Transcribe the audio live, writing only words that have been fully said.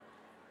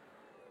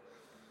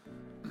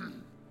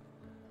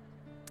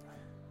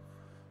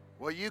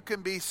Well, you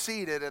can be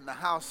seated in the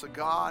house of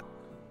God.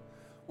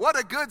 What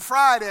a good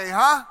Friday,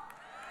 huh?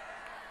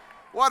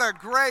 What a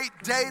great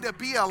day to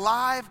be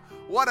alive.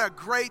 What a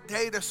great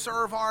day to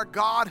serve our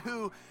God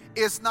who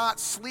is not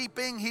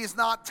sleeping. He's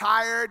not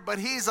tired, but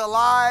he's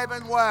alive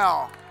and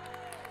well.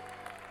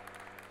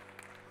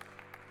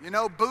 You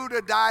know,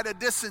 Buddha died of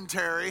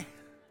dysentery.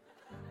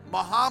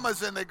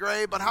 Muhammad's in the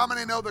grave, but how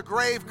many know the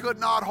grave could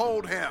not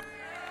hold him?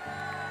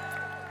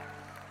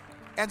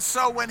 And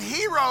so when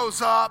he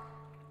rose up,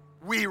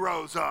 we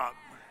rose up.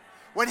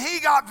 When he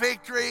got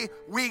victory,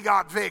 we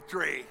got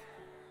victory.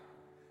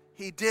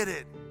 He did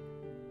it.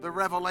 The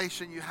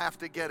revelation you have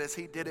to get is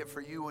he did it for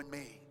you and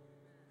me.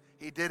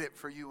 He did it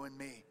for you and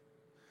me.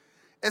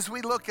 As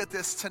we look at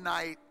this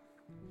tonight,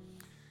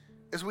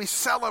 as we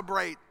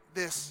celebrate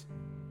this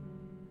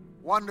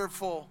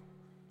wonderful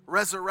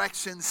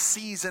resurrection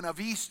season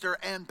of Easter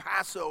and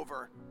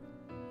Passover,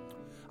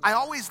 I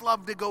always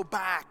love to go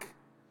back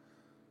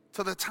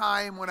to the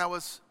time when I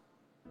was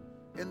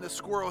in the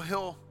Squirrel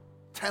Hill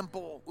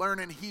Temple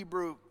learning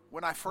Hebrew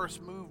when I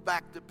first moved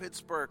back to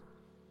Pittsburgh.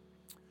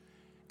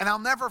 And I'll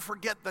never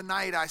forget the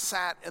night I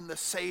sat in the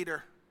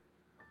Seder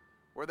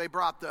where they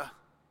brought the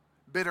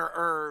bitter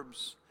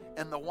herbs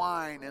and the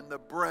wine and the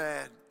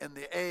bread and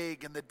the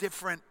egg and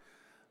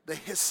the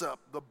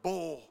hyssop, the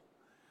bowl.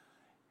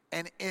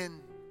 And in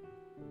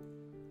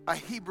a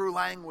Hebrew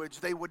language,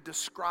 they would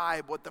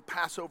describe what the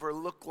Passover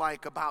looked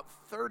like about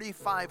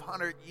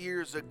 3,500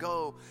 years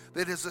ago,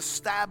 that is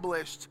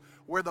established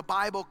where the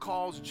Bible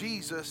calls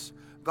Jesus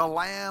the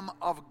Lamb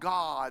of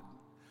God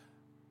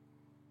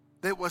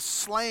that was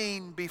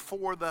slain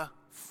before the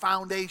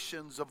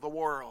foundations of the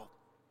world.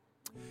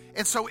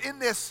 And so in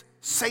this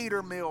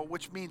Seder meal,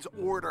 which means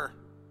order,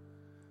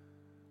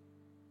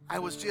 I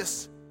was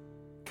just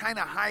kind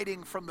of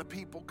hiding from the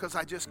people because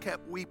I just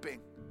kept weeping.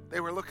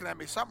 They were looking at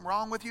me, something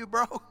wrong with you,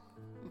 bro?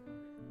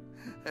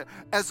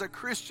 As a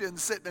Christian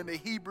sitting in the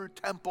Hebrew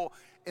temple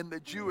in the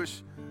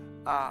Jewish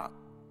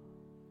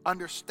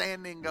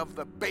understanding of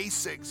the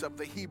basics of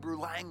the Hebrew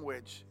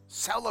language,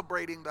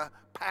 celebrating the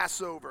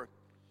Passover.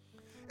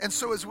 And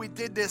so as we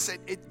did this,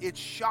 it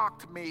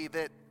shocked me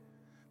that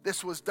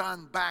this was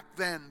done back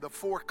then, the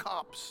 4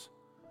 cups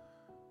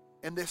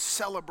and this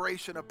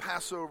celebration of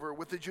Passover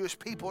with the Jewish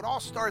people. It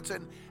all starts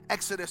in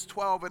Exodus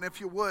 12, and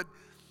if you would,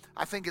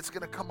 I think it's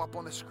going to come up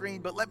on the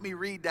screen, but let me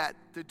read that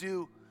to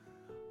do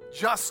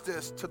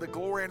justice to the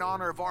glory and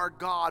honor of our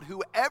God,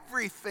 who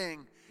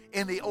everything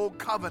in the old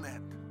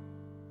covenant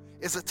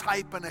is a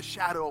type and a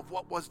shadow of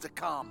what was to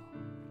come.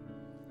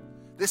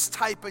 This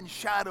type and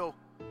shadow,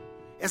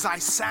 as I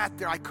sat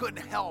there, I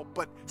couldn't help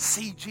but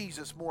see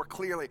Jesus more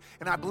clearly.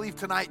 And I believe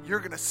tonight you're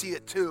going to see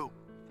it too.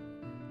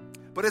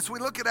 But as we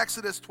look at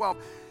Exodus 12,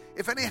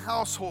 if any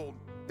household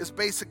is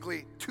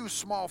basically too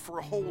small for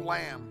a whole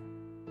lamb,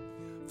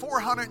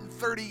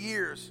 430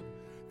 years,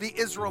 the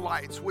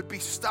Israelites would be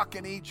stuck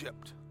in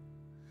Egypt.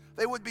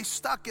 They would be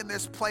stuck in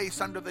this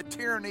place under the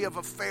tyranny of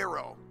a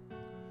Pharaoh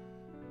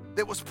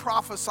that was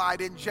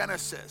prophesied in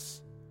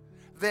Genesis,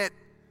 that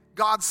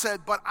God said,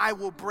 but I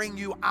will bring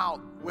you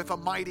out with a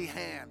mighty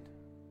hand.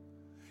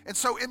 And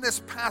so in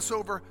this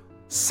Passover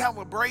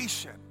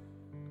celebration,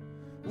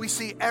 we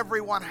see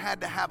everyone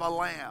had to have a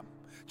lamb.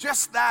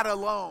 Just that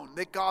alone,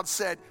 that God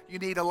said, you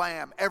need a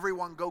lamb.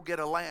 Everyone go get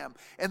a lamb.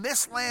 And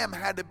this lamb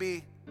had to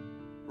be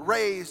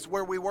raised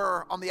where we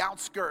were on the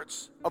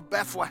outskirts of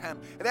Bethlehem.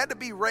 It had to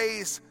be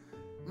raised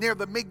near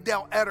the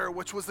Migdal Eder,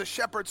 which was the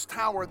shepherd's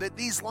tower, that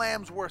these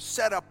lambs were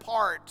set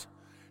apart,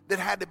 that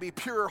had to be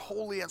pure,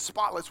 holy, and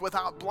spotless,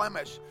 without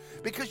blemish.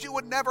 Because you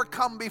would never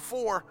come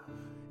before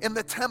in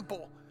the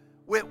temple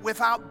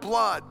without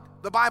blood.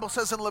 The Bible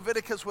says in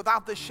Leviticus,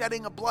 without the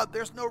shedding of blood,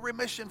 there's no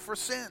remission for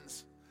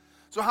sins.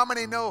 So how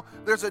many know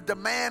there's a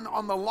demand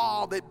on the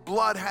law that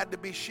blood had to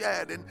be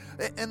shed? And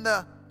in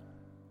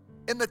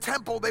the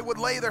temple, they would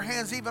lay their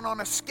hands even on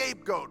a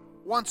scapegoat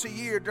once a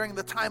year during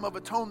the time of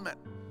atonement.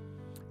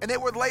 And they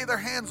would lay their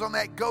hands on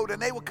that goat,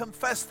 and they would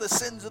confess the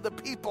sins of the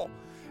people.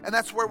 And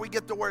that's where we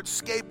get the word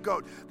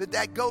scapegoat,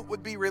 that goat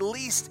would be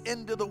released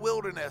into the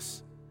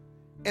wilderness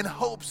in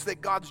hopes that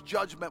God's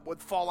judgment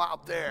would fall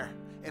out there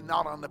and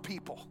not on the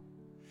people.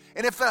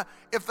 And if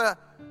the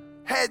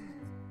head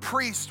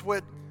priest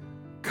would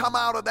come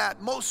out of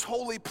that most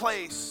holy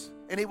place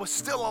and he was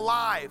still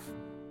alive,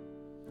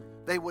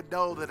 they would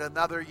know that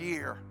another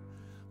year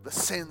the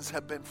sins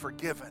have been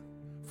forgiven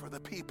for the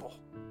people.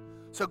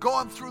 So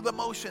going through the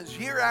motions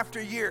year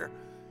after year,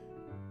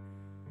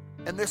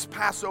 and this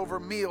Passover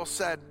meal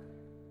said,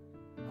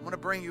 I'm going to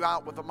bring you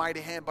out with a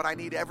mighty hand, but I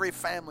need every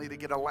family to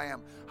get a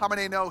lamb. How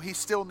many know he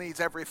still needs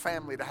every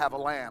family to have a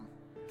lamb?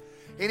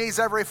 He needs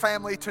every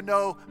family to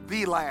know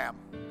the lamb.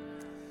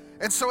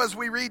 And so as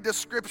we read the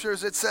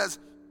scriptures, it says,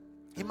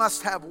 he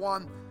must have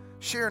one.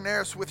 Share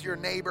neighs with your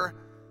neighbor,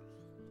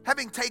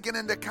 having taken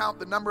into account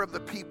the number of the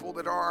people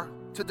that are,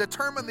 to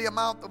determine the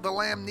amount of the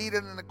lamb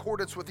needed in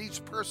accordance with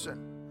each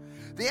person.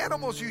 The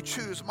animals you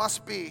choose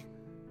must be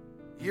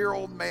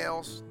year-old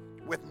males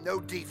with no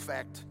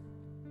defect,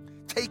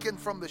 taken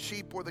from the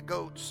sheep or the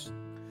goats.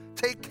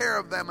 take care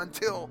of them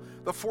until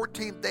the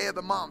 14th day of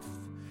the month.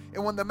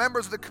 And when the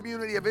members of the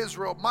community of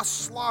Israel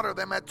must slaughter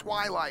them at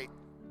twilight.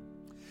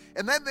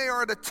 And then they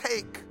are to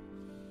take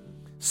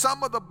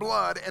some of the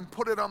blood and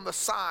put it on the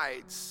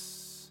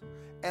sides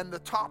and the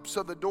tops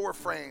of the door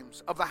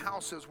frames of the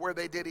houses where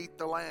they did eat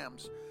the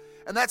lambs.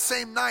 And that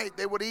same night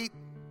they would eat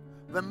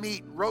the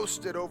meat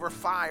roasted over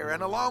fire,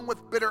 and along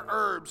with bitter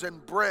herbs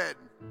and bread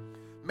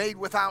made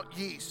without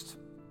yeast.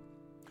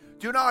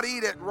 Do not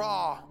eat it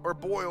raw or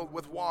boiled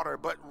with water,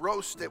 but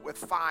roast it with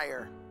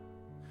fire,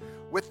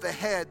 with the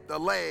head, the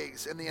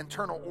legs, and the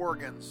internal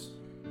organs.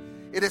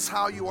 It is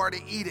how you are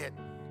to eat it,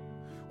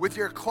 with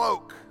your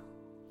cloak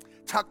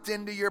tucked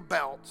into your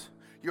belt,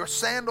 your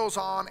sandals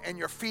on, and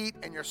your feet,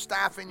 and your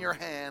staff in your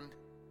hand.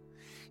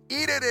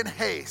 Eat it in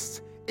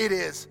haste. It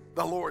is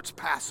the Lord's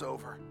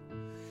Passover.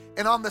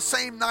 And on the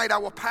same night I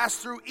will pass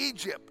through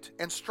Egypt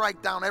and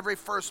strike down every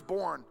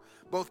firstborn,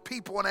 both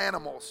people and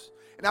animals.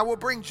 And I will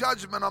bring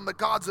judgment on the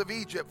gods of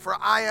Egypt, for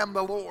I am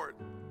the Lord.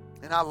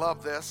 And I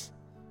love this.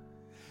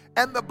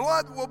 And the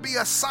blood will be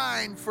a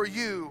sign for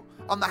you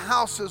on the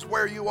houses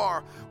where you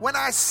are. When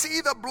I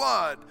see the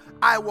blood,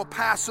 I will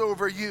pass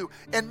over you.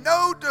 And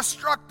no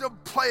destructive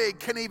plague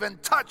can even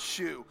touch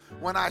you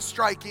when I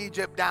strike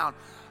Egypt down.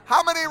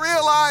 How many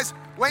realize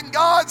when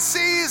God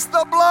sees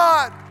the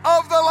blood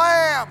of the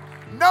Lamb,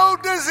 no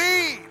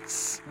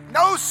disease,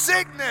 no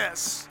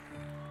sickness,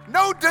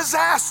 no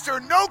disaster,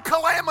 no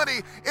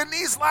calamity in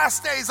these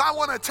last days? I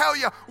want to tell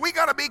you, we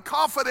got to be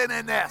confident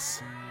in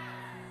this.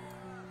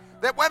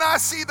 That when I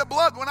see the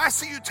blood, when I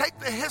see you take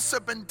the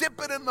hyssop and dip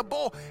it in the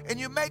bowl, and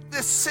you make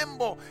this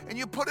symbol and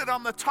you put it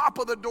on the top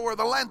of the door,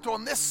 the lintel,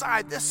 on this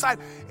side.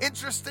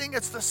 Interesting,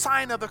 it's the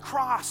sign of the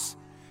cross,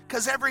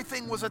 because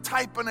everything was a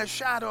type and a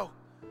shadow.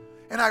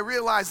 And I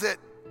realize that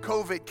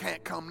COVID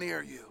can't come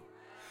near you.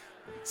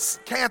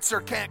 Cancer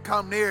can't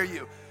come near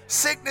you.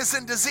 Sickness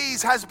and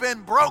disease has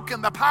been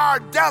broken. The power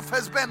of death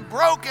has been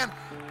broken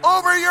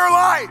over your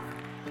life.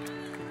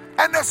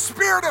 And the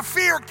spirit of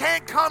fear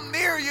can't come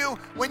near you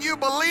when you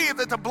believe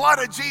that the blood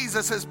of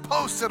Jesus is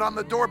posted on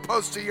the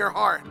doorpost of your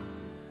heart.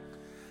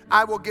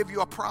 I will give you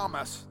a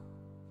promise.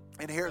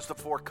 And here's the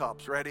 4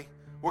 cups. Ready?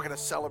 We're going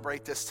to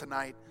celebrate this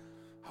tonight.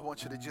 I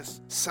want you to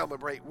just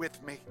celebrate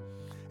with me.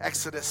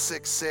 Exodus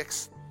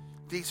 6:6.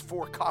 These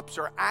 4 cups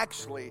are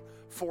actually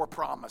 4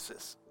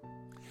 promises.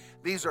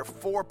 These are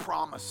 4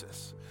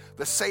 promises.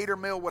 The Seder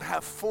meal would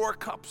have 4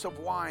 cups of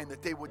wine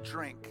that they would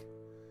drink.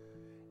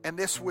 And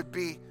this would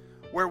be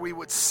where we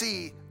would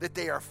see that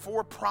they are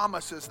 4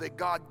 promises that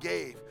God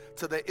gave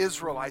to the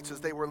Israelites as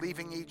they were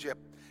leaving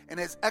Egypt. And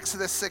it's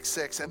Exodus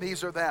 6:6, and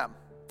these are them.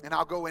 And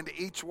I'll go into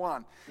each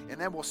one, and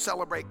then we'll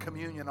celebrate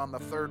communion on the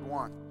 3rd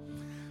one.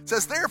 It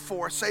says,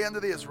 therefore, say unto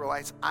the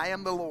Israelites, I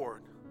am the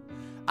Lord.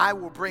 I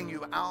will bring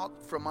you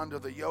out from under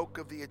the yoke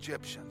of the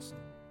Egyptians.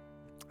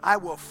 I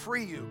will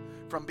free you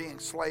from being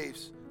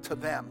slaves to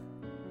them.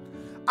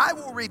 I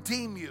will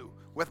redeem you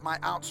with my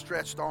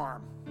outstretched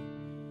arm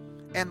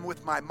and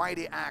with my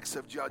mighty acts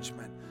of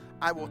judgment.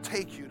 I will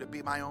take you to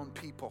be my own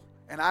people,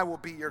 and I will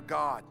be your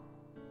God.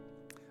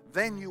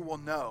 Then you will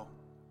know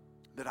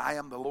that I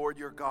am the Lord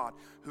your God,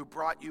 who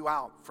brought you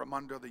out from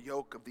under the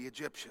yoke of the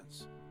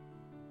Egyptians.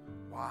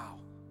 Wow.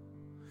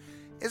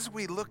 As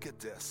we look at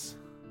this,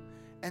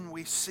 and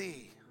we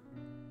see,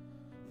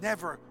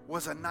 never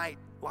was a night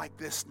like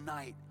this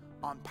night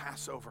on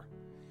Passover.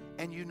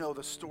 And you know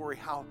the story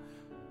how,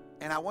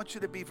 and I want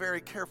you to be very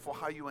careful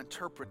how you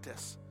interpret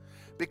this,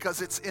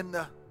 because it's in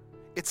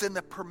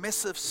the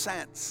permissive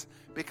sense,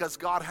 because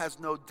God has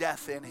no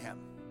death in him.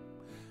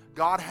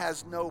 God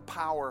has no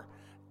power.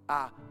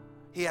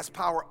 He has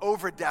power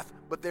over death,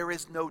 but there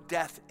is no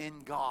death in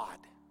God.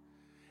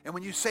 And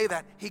when you say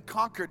that, he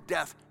conquered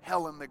death,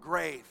 hell, and the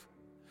grave.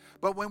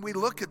 But when we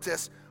look at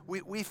this,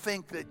 we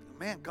think that,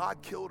 man,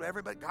 God killed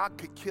everybody. God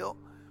could kill.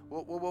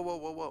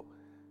 Whoa.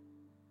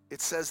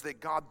 It says that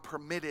God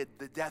permitted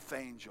the death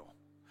angel.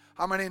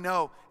 How many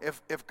know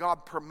if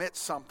God permits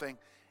something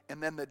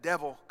and then the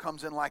devil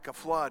comes in like a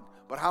flood,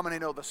 but how many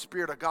know the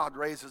Spirit of God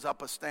raises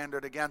up a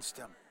standard against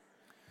him?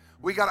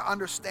 We got to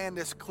understand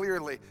this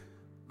clearly.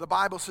 The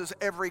Bible says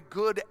every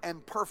good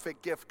and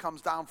perfect gift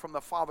comes down from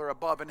the Father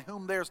above, in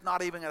whom there's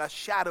not even a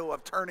shadow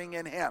of turning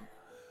in him.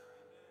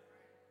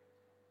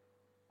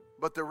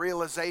 But the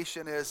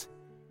realization is,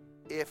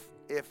 if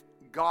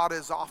God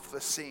is off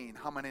the scene,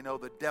 how many know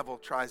the devil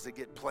tries to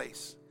get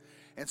place?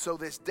 And so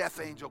this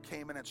death angel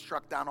came in and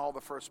struck down all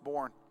the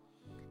firstborn.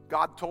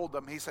 God told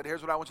them, he said,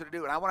 here's what I want you to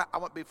do. And I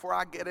want before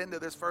I get into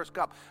this first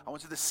cup, I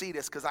want you to see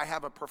this, because I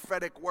have a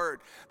prophetic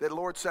word that the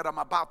Lord said, I'm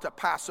about to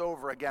pass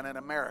over again in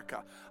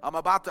America. I'm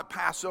about to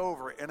pass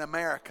over in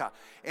America.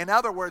 In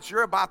other words,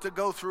 you're about to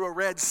go through a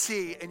Red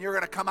Sea and you're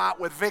going to come out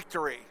with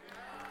victory.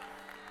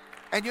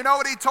 And you know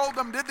what he told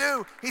them to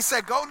do? He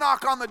said, go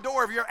knock on the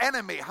door of your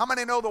enemy. How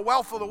many know the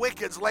wealth of the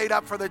wicked is laid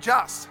up for the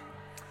just?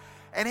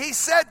 And he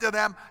said to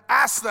them,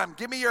 ask them,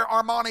 give me your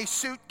Armani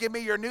suit, give me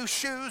your new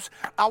shoes.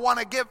 I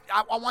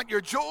want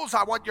your jewels,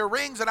 I want your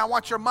rings, and I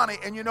want your money.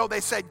 And you know, they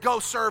said, go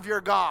serve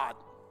your God.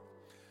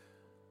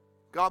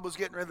 God was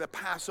getting ready to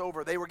pass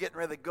over. They were getting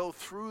ready to go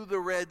through the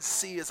Red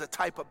Sea as a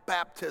type of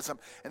baptism,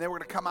 and they were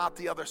going to come out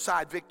the other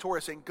side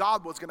victorious, and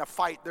God was going to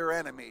fight their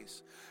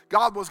enemies.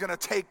 God was going to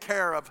take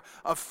care of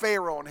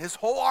Pharaoh and his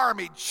whole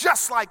army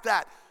just like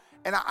that.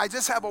 And I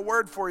just have a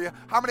word for you.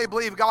 How many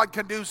believe God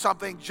can do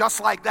something just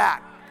like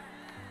that?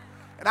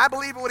 And I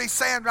believe what he's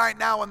saying right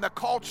now in the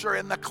culture,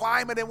 in the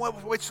climate in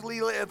which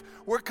we live,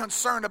 we're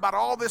concerned about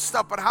all this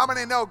stuff, but how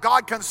many know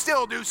God can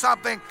still do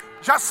something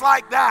just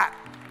like that?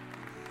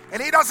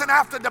 And he doesn't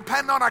have to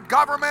depend on a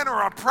government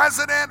or a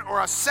president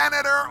or a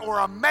senator or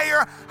a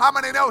mayor. How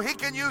many know he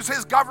can use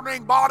his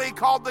governing body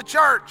called the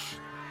church?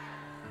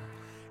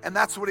 And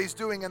that's what he's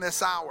doing in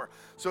this hour.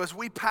 So as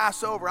we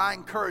pass over, I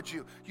encourage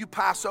you, you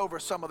pass over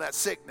some of that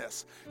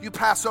sickness. You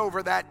pass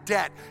over that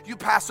debt. You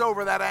pass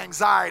over that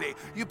anxiety.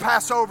 You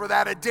pass over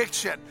that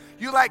addiction.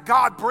 You let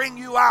God bring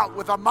you out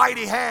with a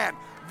mighty hand.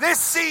 This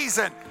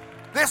season,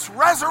 this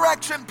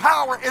resurrection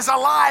power is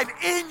alive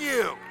in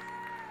you.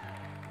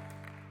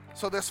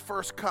 So this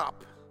first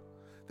cup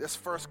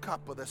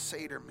of the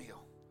Seder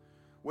meal,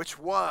 which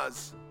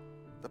was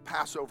the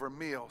Passover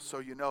meal, so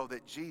you know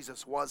that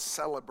Jesus was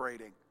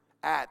celebrating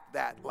at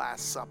that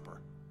Last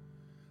Supper.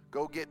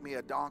 Go get me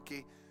a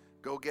donkey.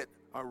 Go get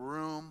a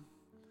room.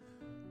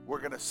 We're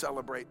going to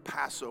celebrate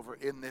Passover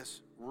in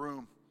this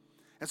room.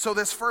 And so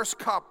this first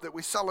cup that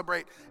we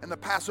celebrate in the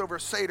Passover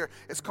Seder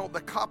is called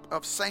the cup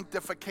of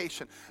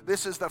sanctification.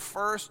 This is the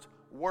first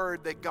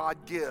word that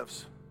God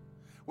gives,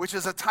 which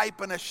is a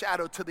type and a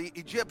shadow to the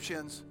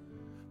Egyptians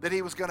that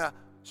he was going to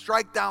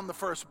strike down the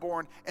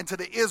firstborn, and to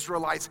the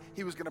Israelites,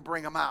 he was going to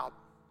bring them out.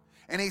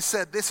 And he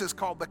said, this is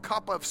called the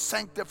cup of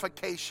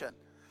sanctification.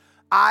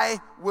 I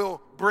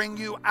will bring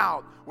you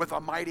out with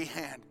a mighty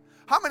hand.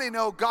 How many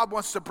know God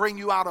wants to bring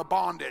you out of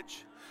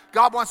bondage?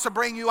 God wants to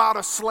bring you out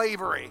of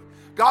slavery.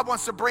 God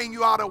wants to bring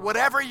you out of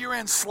whatever you're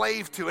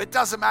enslaved to. It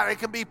doesn't matter. It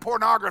can be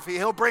pornography.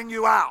 He'll bring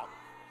you out.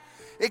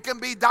 It can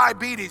be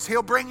diabetes.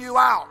 He'll bring you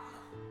out.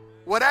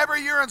 Whatever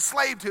you're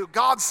enslaved to,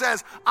 God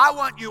says, I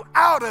want you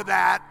out of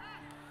that,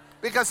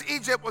 because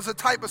Egypt was a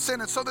type of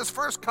sin. And so this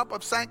first cup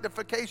of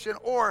sanctification,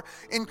 or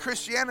in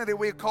Christianity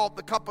we call it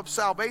the cup of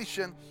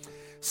salvation.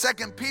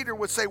 2 Peter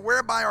would say,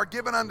 whereby are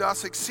given unto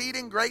us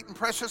exceeding great and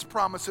precious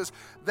promises,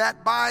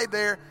 that by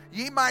there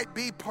ye might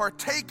be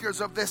partakers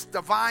of this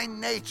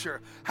divine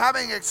nature,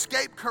 having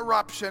escaped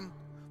corruption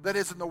that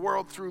is in the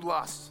world through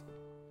lust.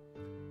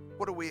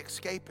 What are we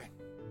escaping?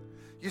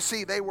 You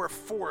see, they were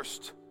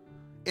forced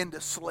into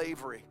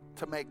slavery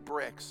to make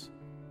bricks.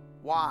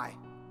 Why?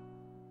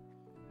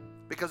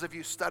 Because if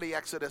you study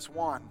Exodus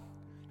 1,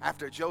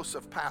 after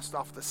Joseph passed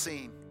off the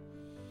scene,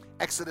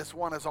 Exodus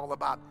 1 is all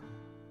about,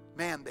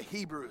 man, the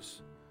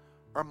Hebrews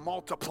are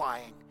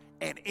multiplying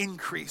and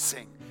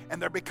increasing, and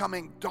they're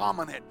becoming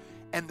dominant,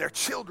 and their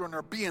children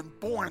are being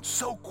born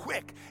so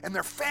quick, and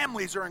their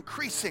families are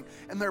increasing,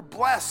 and they're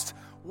blessed.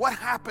 What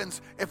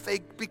happens if they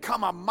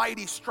become a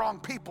mighty, strong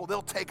people?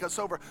 They'll take us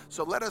over.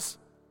 So let us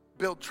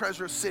build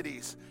treasure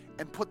cities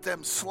and put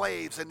them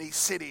slaves in these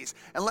cities,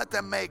 and let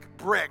them make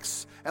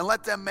bricks, and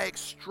let them make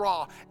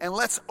straw, and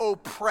let's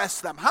oppress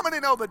them. How many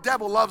know the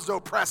devil loves to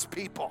oppress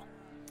people?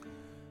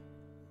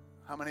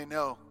 How many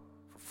know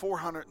for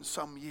 400 and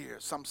some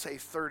years, some say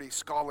 30,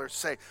 scholars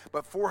say,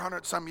 but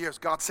 400 some years,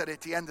 God said at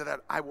the end of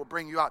that, I will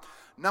bring you out.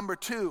 Number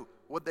two,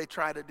 what'd they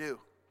try to do?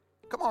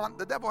 Come on,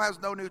 the devil has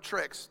no new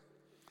tricks.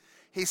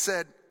 He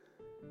said,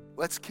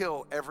 let's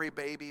kill every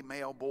baby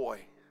male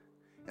boy.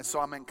 And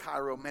so I'm in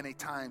Cairo many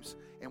times,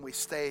 and we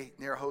stay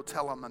near a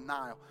hotel on the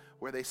Nile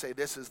where they say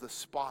this is the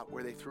spot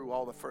where they threw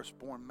all the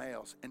firstborn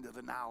males into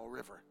the Nile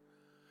River.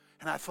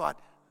 And I thought,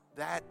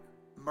 that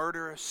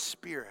murderous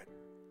spirit,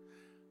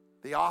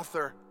 the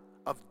author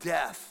of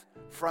death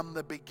from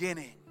the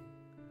beginning,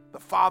 the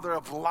father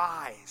of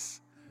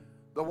lies,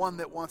 the one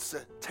that wants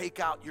to take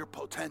out your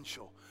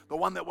potential, the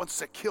one that wants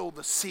to kill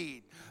the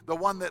seed, the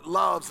one that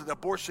loves that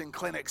abortion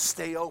clinics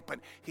stay open.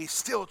 He's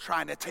still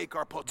trying to take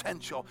our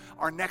potential,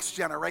 our next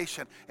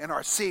generation, and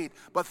our seed.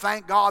 But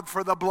thank God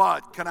for the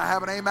blood. Can I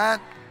have an amen?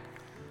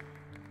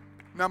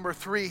 Number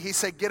three, he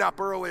said, get up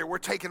earlier. We're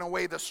taking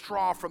away the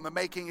straw from the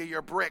making of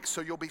your bricks,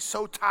 so you'll be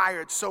so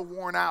tired, so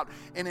worn out,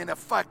 and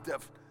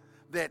ineffective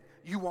that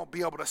you won't be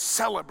able to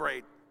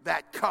celebrate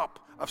that cup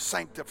of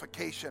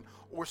sanctification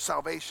or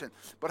salvation.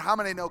 But how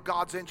many know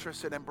God's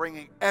interested in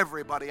bringing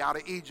everybody out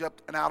of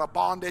Egypt and out of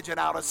bondage and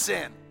out of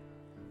sin?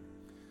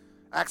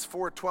 Acts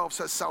 4:12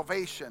 says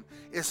salvation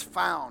is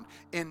found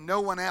in no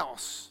one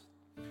else,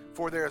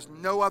 for there is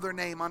no other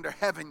name under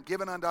heaven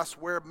given unto us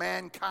where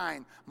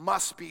mankind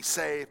must be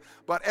saved.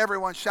 But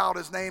everyone shout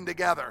his name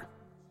together.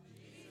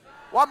 Jesus.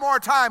 One more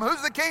time.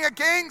 Who's the King of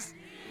Kings?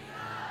 Jesus.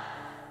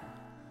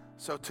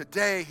 So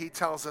today, he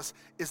tells us,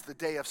 is the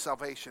day of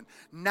salvation.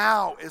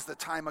 Now is the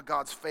time of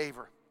God's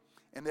favor.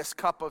 And this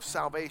cup of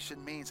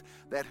salvation means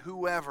that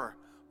whoever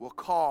will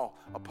call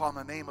upon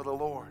the name of the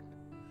Lord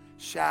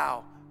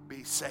shall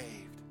be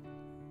saved.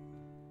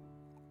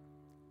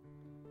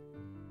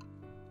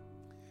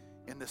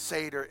 In the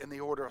Seder, in the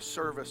order of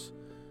service,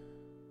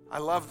 I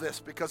love this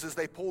because as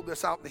they pulled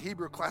this out in the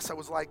Hebrew class, I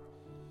was like,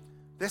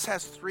 This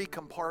has 3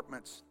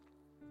 compartments.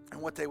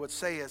 And what they would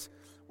say is,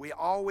 we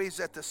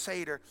always at the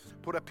Seder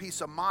put a piece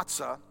of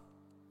matzah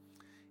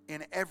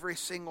in every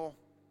single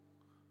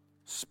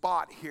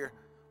spot here,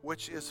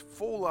 which is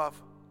full of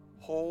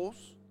holes,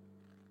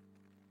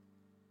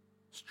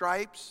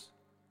 stripes,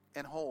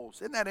 and holes.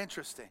 Isn't that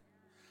interesting?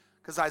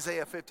 Because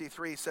Isaiah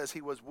 53 says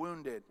he was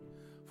wounded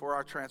for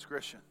our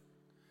transgression.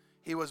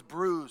 He was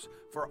bruised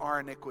for our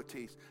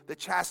iniquities. The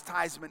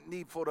chastisement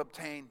needful to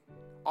obtain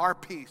our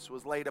peace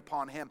was laid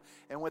upon him.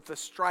 And with the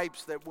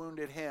stripes that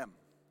wounded him,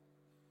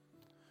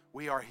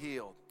 we are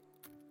healed.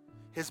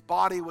 His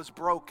body was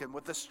broken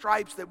with the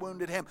stripes that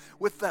wounded him,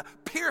 with the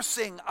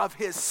piercing of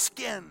his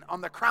skin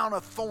on the crown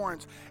of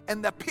thorns,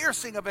 and the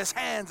piercing of his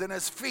hands and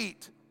his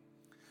feet.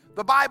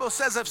 The Bible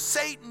says if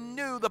Satan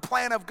knew the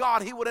plan of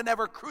God, he would have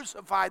never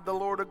crucified the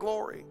Lord of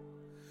glory.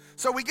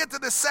 So we get to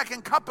the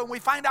second cup and we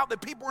find out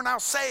that people are now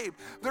saved.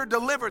 They're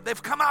delivered.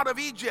 They've come out of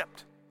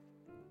Egypt.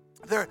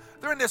 They're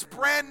in this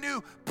brand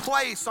new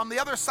place on the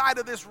other side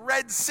of this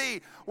Red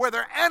Sea where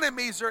their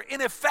enemies are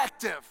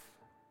ineffective.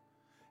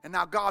 And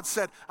now God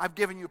said, I've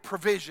given you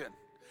provision.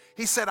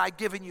 He said, I've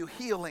given you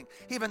healing.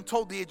 He even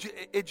told the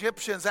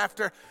Egyptians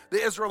after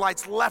the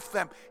Israelites left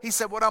them, he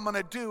said, what I'm going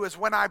to do is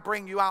when I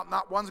bring you out,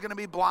 not one's going to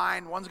be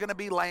blind, one's going to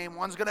be lame,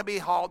 one's going to be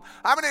halt.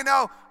 How many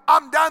know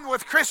I'm done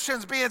with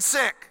Christians being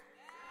sick?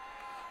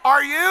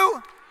 Are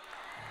you?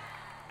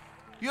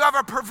 You have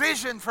a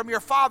provision from your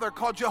Father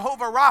called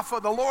Jehovah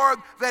Rapha, the Lord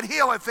that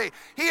healeth thee.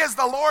 He is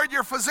the Lord,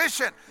 your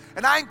physician.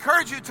 And I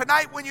encourage you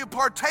tonight when you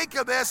partake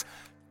of this,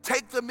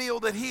 take the meal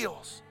that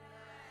heals.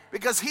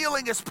 Because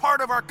healing is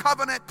part of our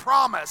covenant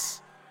promise.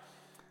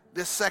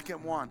 This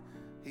second one,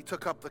 he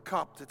took up the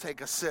cup to take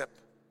a sip.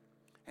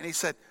 And he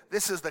said,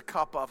 this is the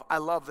cup of, I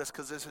love this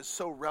because this is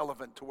so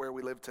relevant to where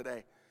we live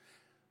today.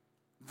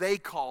 They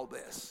call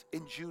this,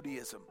 in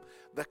Judaism,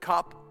 the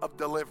cup of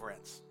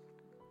deliverance.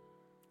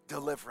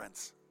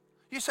 Deliverance.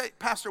 You say,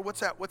 Pastor, what's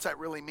that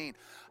really mean?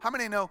 How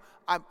many know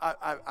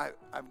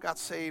I've got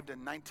saved in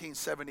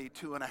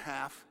 1972 and a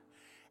half,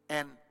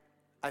 and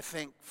I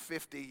think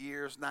 50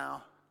 years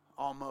now,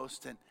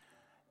 almost,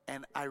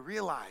 and I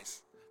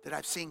realize that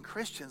I've seen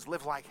Christians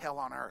live like hell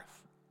on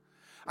earth.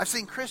 I've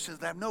seen Christians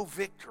that have no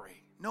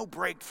victory, no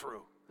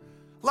breakthrough.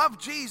 Love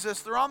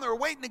Jesus, they're on their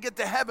waiting to get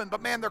to heaven,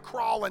 but man, they're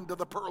crawling to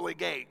the pearly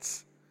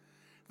gates.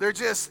 They're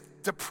just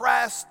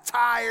depressed,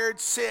 tired,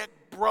 sick,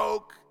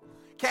 broke,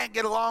 can't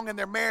get along in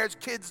their marriage,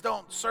 kids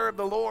don't serve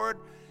the Lord,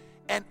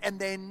 and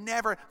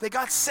they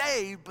got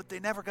saved, but they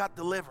never got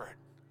delivered.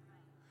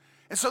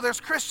 And so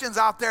there's Christians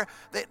out there,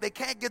 they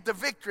can't get the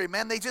victory,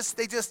 man. They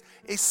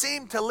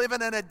seem to live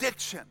in an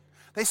addiction.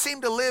 They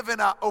seem to live in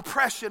an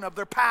oppression of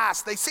their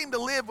past. They seem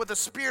to live with a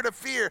spirit of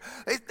fear.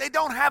 They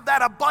don't have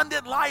that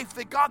abundant life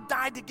that God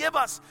died to give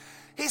us.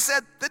 He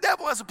said, the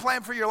devil has a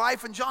plan for your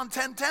life. In John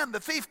 10:10, the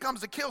thief comes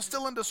to kill,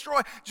 steal, and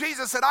destroy.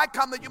 Jesus said, I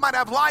come that you might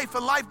have life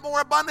and life more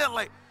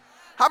abundantly.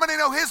 How many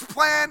know his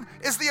plan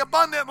is the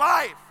abundant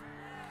life?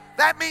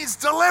 That means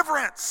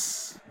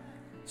deliverance.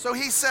 So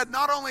he said,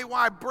 not only will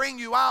I bring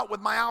you out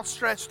with my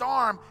outstretched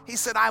arm, he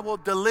said, I will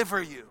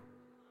deliver you.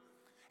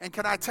 And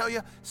can I tell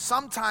you,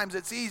 sometimes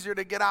it's easier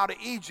to get out of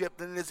Egypt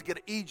than it is to get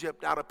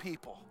Egypt out of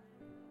people.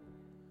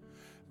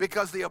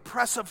 Because the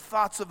oppressive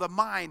thoughts of the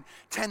mind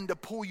tend to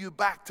pull you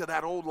back to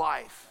that old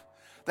life,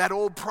 that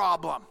old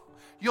problem.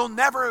 You'll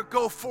never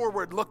go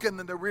forward looking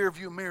in the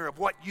rearview mirror of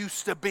what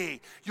used to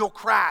be. You'll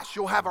crash,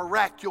 you'll have a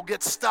wreck, you'll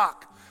get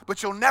stuck,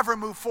 but you'll never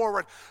move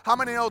forward. How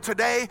many know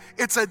today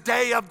it's a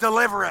day of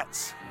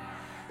deliverance?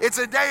 It's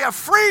a day of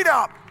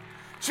freedom.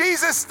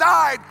 Jesus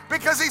died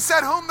because he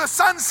said, whom the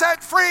Son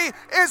set free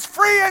is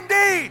free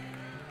indeed.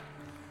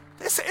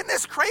 Isn't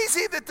this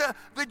crazy that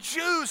the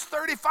Jews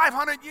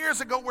 3,500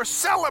 years ago were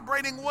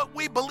celebrating what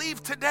we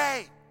believe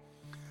today?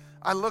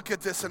 I look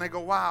at this and I go,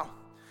 wow.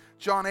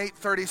 John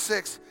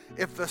 8:36,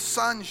 if the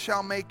Son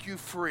shall make you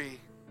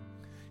free,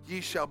 ye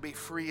shall be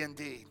free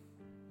indeed.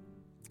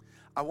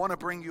 I want to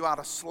bring you out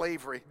of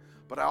slavery,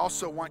 but I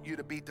also want you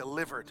to be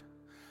delivered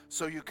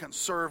so you can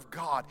serve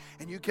God,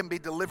 and you can be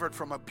delivered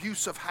from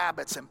abusive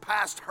habits and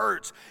past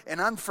hurts and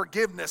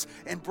unforgiveness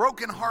and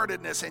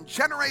brokenheartedness and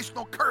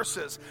generational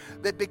curses,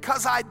 that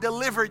because I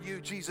delivered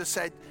you, Jesus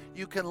said,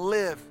 you can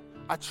live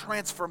a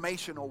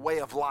transformational way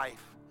of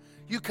life.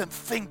 You can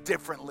think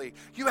differently.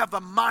 You have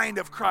the mind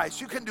of Christ.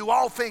 You can do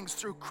all things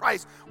through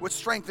Christ, which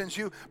strengthens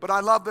you. But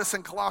I love this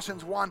in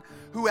Colossians 1,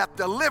 who hath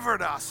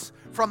delivered us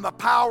from the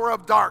power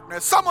of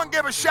darkness. Someone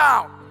give a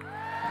shout.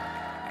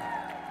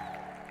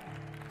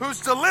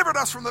 Who's delivered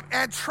us from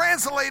and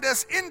translated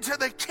us into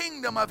the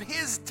kingdom of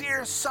his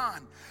dear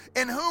Son,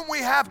 in whom we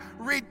have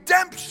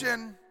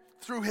redemption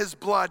through his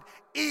blood,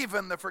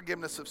 even the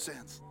forgiveness of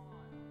sins.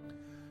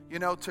 You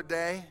know,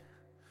 today,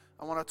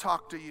 I want to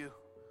talk to you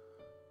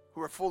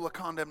who are full of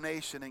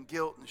condemnation and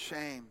guilt and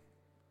shame,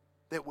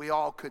 that we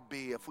all could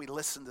be if we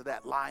listen to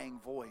that lying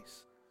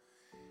voice.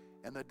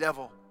 And the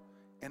devil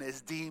and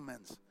his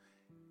demons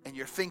and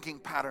your thinking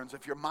patterns,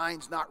 if your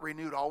mind's not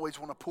renewed, always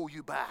want to pull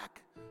you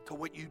back to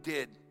what you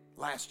did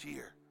last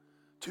year,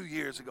 2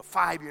 years ago,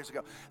 5 years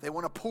ago. They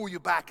want to pull you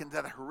back into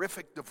that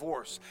horrific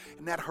divorce,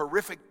 in that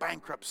horrific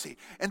bankruptcy,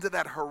 into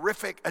that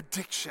horrific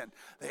addiction.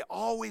 They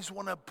always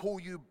want to pull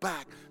you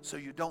back so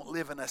you don't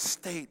live in a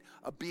state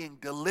of being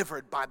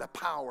delivered by the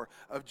power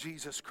of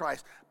Jesus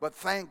Christ. But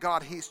thank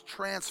God he's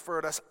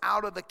transferred us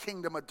out of the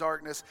kingdom of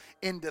darkness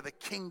into the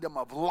kingdom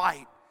of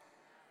light.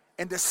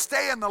 And to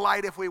stay in the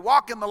light, if we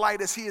walk in the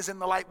light as he is in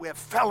the light, we have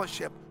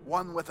fellowship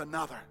one with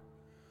another.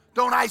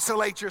 Don't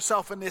isolate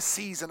yourself in this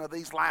season of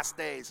these last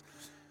days.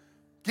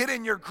 Get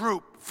in your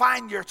group,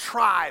 find your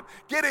tribe,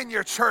 get in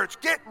your church,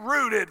 get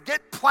rooted,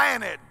 get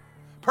planted,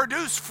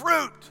 produce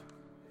fruit.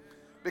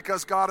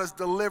 Because God has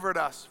delivered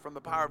us from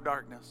the power of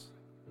darkness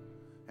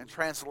and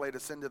translated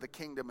us into the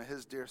kingdom of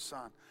his dear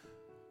Son.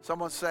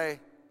 Someone say,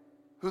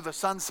 who the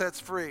Son sets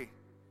free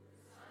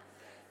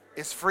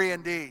is free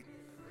indeed.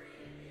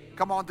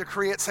 Come on,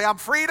 decree it. Say, I'm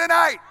free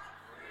tonight.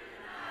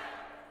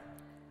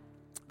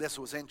 This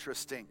was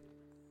interesting.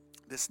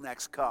 This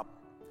next cup.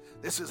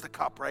 This is the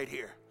cup right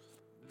here.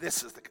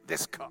 This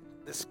cup.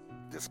 This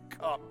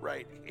cup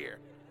right here.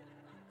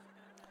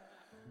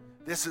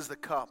 This is the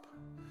cup.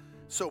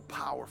 So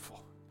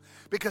powerful.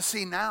 Because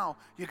see, now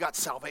you got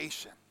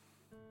salvation.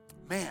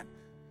 Man,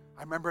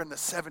 I remember in the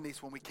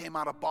 70s when we came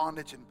out of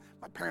bondage and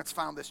my parents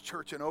found this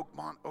church in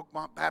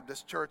Oakmont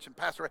Baptist Church and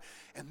Pastor.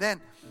 And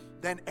then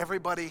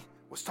everybody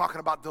was talking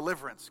about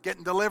deliverance,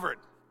 getting delivered.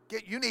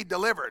 You need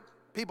delivered.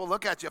 People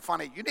look at you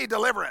funny. You need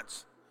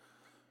deliverance.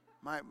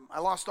 I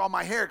lost all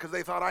my hair because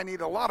they thought I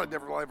needed a lot of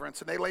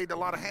deliverance, and they laid a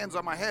lot of hands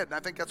on my head, and I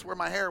think that's where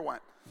my hair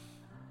went.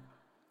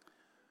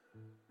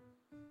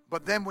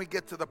 But then we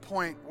get to the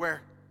point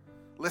where,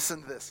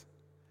 listen to this.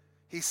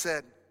 He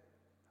said,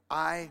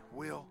 I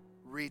will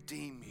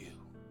redeem you.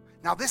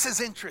 Now this is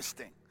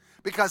interesting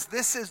because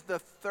this is the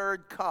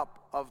third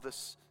cup of the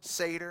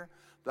Seder,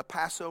 the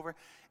Passover,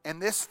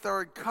 and this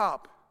third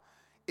cup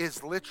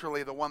is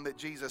literally the one that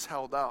Jesus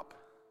held up,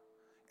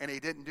 and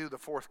he didn't do the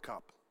fourth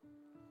cup.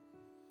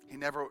 He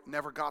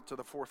never got to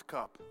the fourth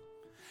cup.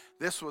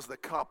 This was the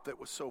cup that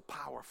was so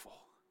powerful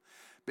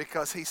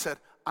because he said,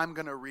 I'm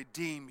going to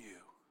redeem you.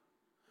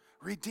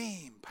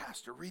 Redeem,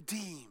 Pastor,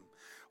 redeem.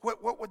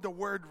 What would the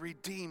word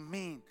redeem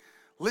mean?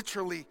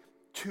 Literally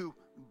to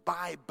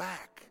buy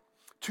back,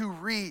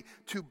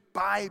 to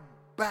buy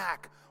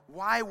back.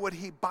 Why would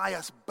he buy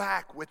us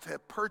back with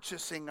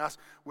purchasing us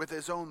with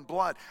his own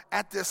blood?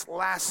 At this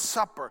Last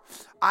Supper,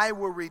 I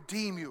will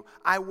redeem you.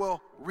 I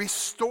will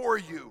restore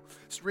you.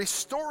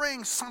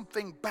 Restoring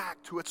something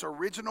back to its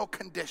original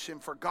condition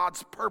for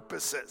God's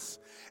purposes.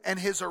 And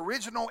his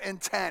original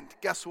intent,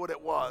 guess what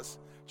it was?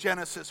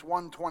 Genesis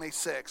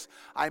 1:26.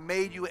 I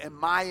made you in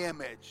my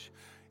image.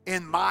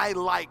 In my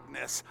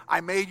likeness,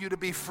 I made you to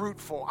be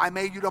fruitful. I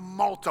made you to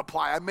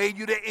multiply. I made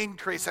you to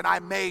increase. And I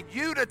made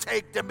you to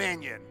take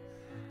dominion.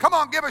 Come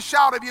on, give a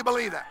shout if you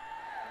believe that.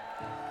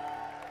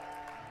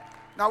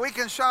 Now, we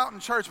can shout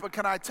in church, but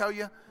can I tell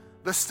you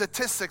the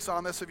statistics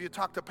on this? If you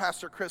talk to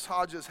Pastor Chris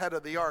Hodges, head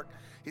of the Ark,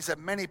 he said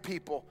many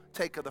people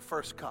take of the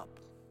first cup.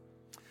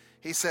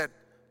 He said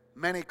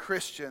many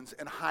Christians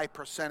in high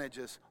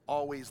percentages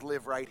always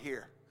live right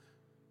here.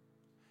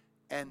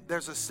 And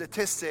there's a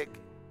statistic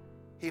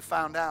he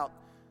found out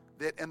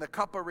that in the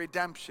cup of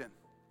redemption,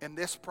 in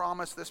this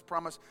promise,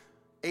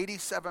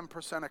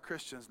 87% of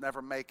Christians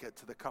never make it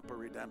to the cup of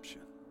redemption.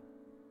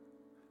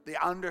 The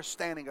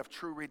understanding of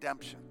true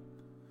redemption.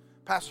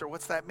 Pastor,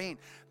 what's that mean?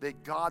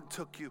 That God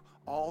took you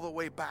all the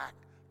way back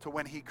to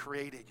when he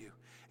created you.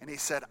 And he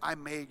said, I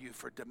made you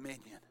for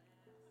dominion.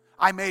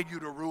 I made you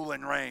to rule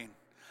and reign.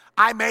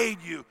 I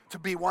made you to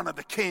be one of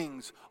the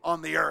kings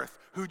on the earth,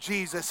 who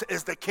Jesus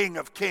is the King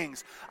of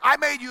kings. I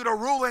made you to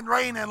rule and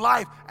reign in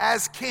life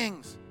as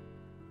kings.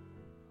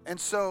 And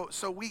so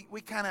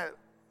we kind of,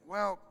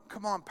 well,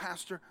 come on,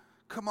 Pastor.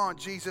 Come on,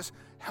 Jesus.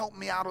 Help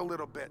me out a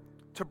little bit.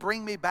 To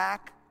bring me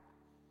back,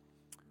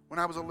 when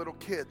I was a little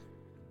kid,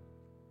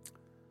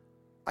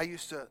 I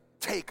used to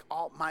take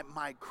all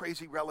my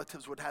crazy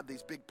relatives would have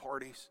these big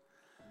parties.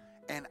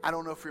 And I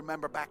don't know if you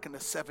remember back in the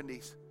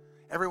 70s,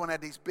 everyone had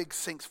these big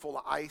sinks full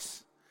of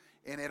ice.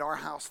 And at our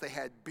house, they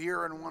had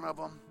beer in one of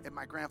them, at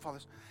my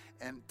grandfather's,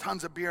 and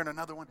tons of beer in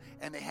another one.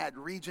 And they had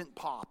Regent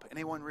Pop.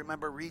 Anyone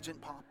remember Regent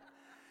Pop?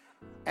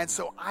 And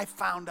so I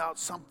found out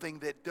something,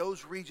 that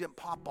those Regent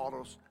Pop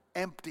bottles,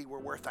 empty, were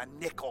worth a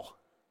nickel.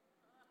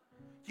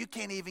 You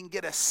can't even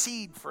get a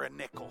seed for a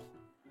nickel.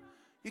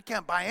 You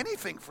can't buy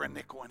anything for a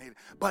nickel.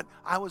 But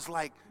I was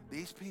like,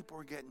 these people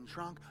are getting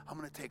drunk. I'm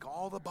going to take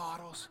all the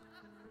bottles.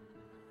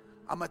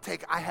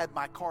 I had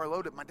my car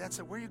loaded. My dad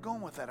said, where are you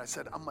going with that? I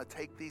said, I'm going to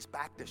take these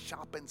back to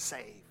Shop and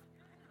Save.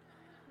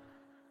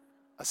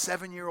 A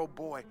 7-year-old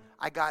boy,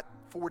 I got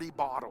 40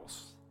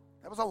 bottles.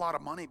 That was a lot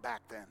of money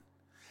back then.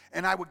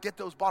 And I would get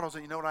those bottles,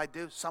 and you know what I'd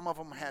do? Some of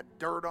them had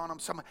dirt on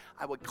them.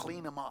 I would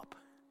clean them up.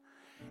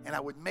 And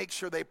I would make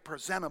sure they're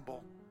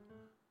presentable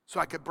so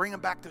I could bring them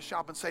back to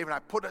Shop and Save. And I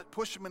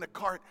push them in a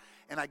cart,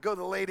 and I go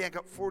to the lady, I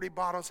got 40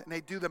 bottles, and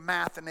they do the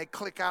math, and they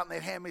click out, and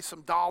they'd hand me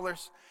some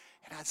dollars.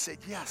 And I'd say,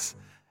 yes.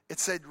 It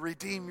said,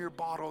 redeem your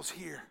bottles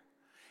here.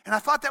 And I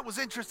thought that was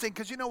interesting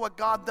because you know what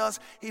God does?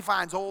 He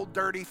finds old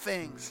dirty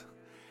things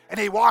and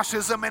he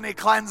washes them and he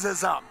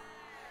cleanses them.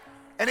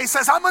 And he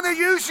says, I'm going to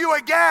use you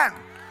again.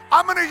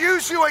 I'm going to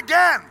use you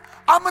again.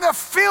 I'm going to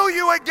fill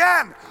you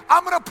again.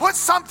 I'm going to put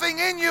something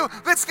in you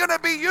that's going to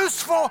be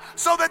useful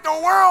so that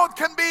the world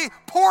can be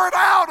poured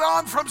out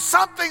on from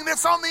something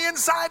that's on the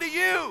inside of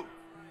you.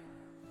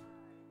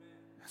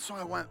 So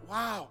I went,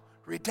 wow,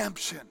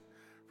 redemption.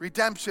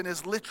 Redemption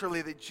is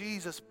literally that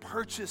Jesus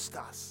purchased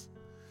us,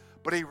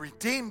 but he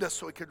redeemed us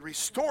so he could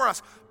restore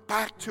us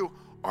back to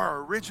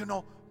our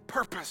original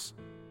purpose.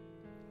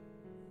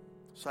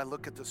 So I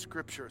look at the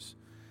scriptures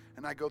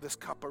and I go, this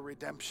cup of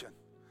redemption.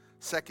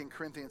 2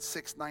 Corinthians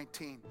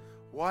 6:19.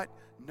 What?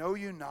 Know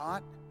you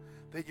not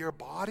that your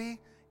body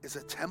is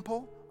a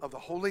temple of the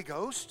Holy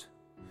Ghost,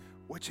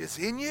 which is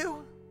in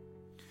you,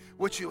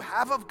 which you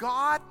have of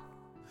God?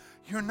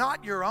 You're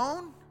not your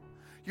own.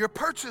 You're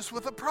purchased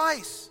with a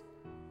price.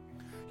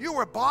 You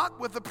were bought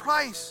with a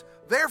price.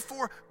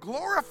 Therefore,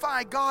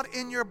 glorify God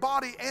in your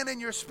body and in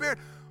your spirit,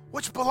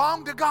 which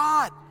belong to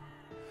God.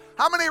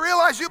 How many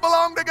realize you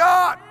belong to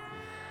God?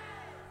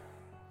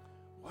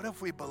 What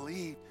if we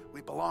believe we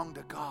belong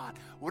to God?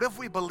 What if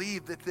we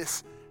believe that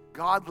this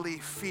godly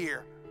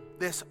fear,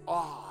 this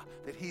awe,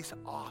 that he's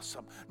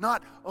awesome?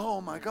 Not,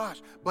 oh my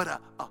gosh, but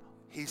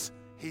he's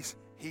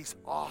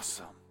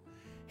awesome.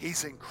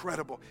 He's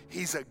incredible.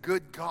 He's a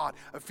good God.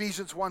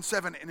 Ephesians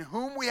 1:7, in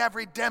whom we have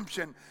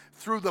redemption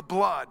through the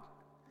blood,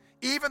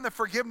 even the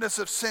forgiveness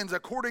of sins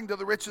according to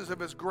the riches of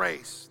his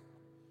grace.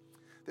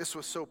 This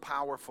was so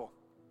powerful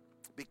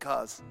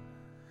because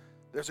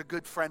there's a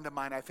good friend of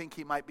mine. I think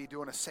he might be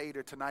doing a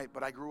Seder tonight,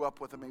 but I grew up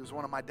with him. He was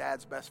one of my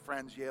dad's best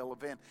friends, Yale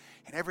Levin.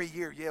 And every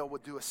year, Yale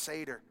would do a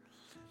Seder.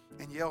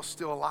 And Yale's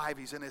still alive.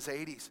 He's in his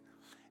 80s.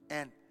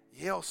 And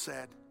Yale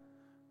said,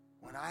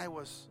 when I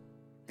was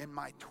in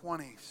my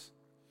 20s,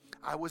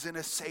 I was in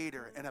a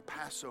Seder and a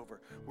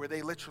Passover where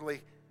they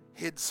literally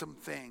hid some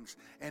things.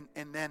 And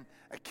then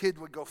a kid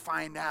would go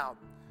find out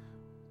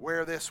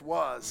where this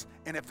was.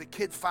 And if the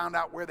kid found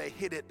out where they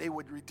hid it, they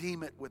would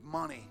redeem it with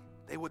money.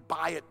 They would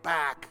buy it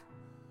back.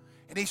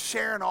 And he's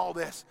sharing all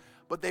this.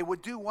 But they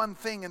would do one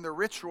thing in the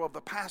ritual of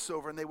the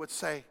Passover, and they would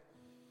say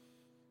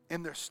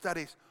in their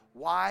studies,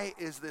 why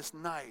is this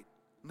night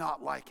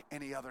not like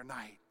any other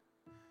night?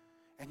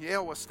 And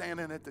Yale was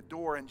standing at the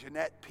door in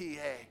Jeanette,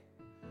 PA.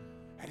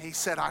 And he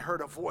said, I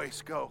heard a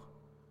voice go,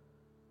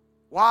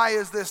 why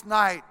is this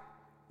night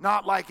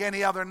not like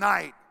any other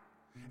night?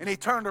 And he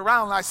turned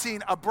around and I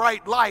seen a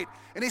bright light.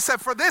 And he said,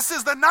 for this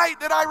is the night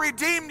that I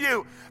redeemed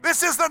you.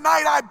 This is the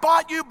night I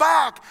bought you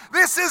back.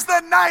 This is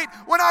the night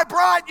when I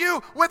brought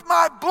you with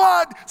my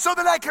blood so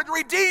that I could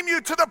redeem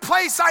you to the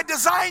place I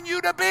designed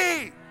you to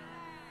be.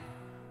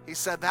 He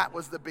said that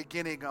was the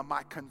beginning of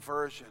my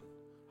conversion,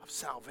 of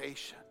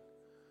salvation,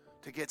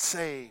 to get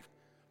saved,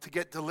 to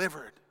get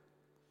delivered.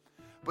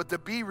 But to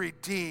be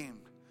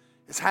redeemed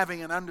is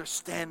having an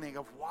understanding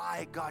of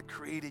why God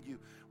created you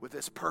with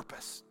this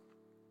purpose.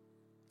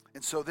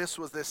 And so this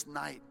was this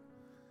night,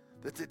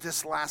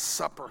 this Last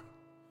Supper,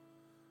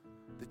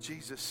 that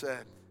Jesus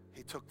said,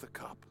 he took the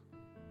cup.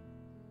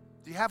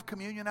 Do you have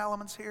communion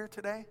elements here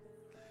today?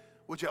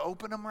 Would you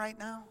open them right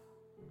now?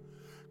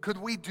 Could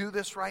we do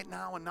this right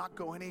now and not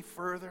go any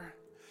further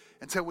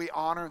until we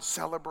honor and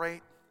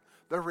celebrate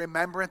the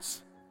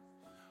remembrance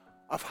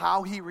of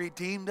how he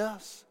redeemed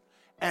us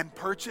and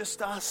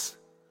purchased us?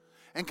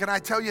 And can I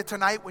tell you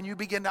tonight, when you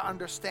begin to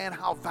understand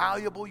how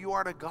valuable you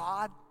are to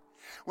God,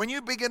 when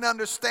you begin to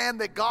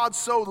understand that God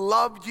so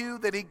loved you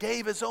that he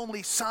gave his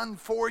only son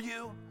for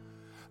you,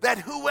 that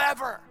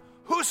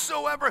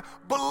whosoever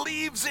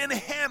believes in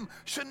him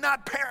should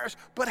not perish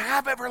but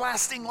have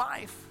everlasting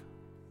life.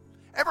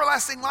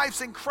 Everlasting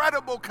life's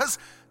incredible because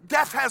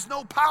death has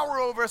no power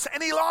over us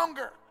any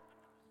longer.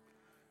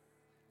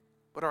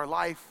 But our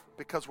life,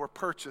 because we're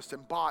purchased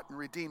and bought and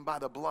redeemed by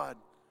the blood,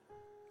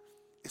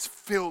 is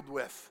filled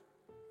with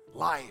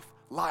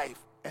life,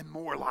 and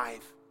more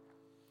life.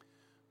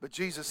 But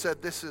Jesus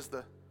said this is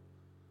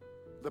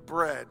the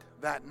bread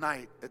that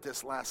night at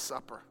this Last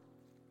Supper.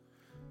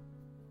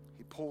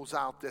 He pulls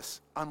out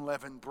this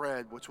unleavened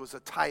bread, which was a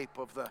type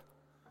of the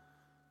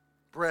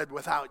bread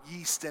without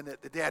yeast in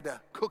it, that they had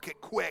to cook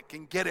it quick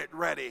and get it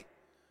ready.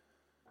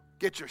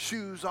 Get your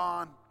shoes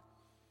on.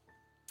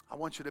 I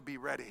want you to be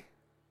ready,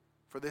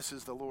 for this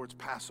is the Lord's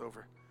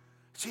Passover.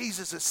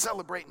 Jesus is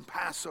celebrating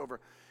Passover,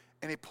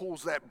 and he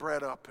pulls that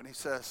bread up and he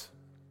says,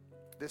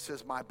 this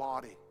is my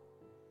body,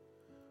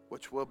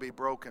 which will be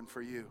broken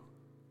for you.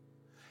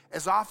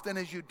 As often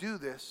as you do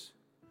this,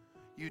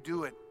 you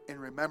do it in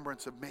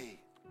remembrance of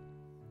me.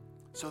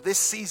 So this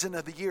season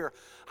of the year,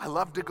 I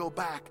love to go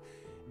back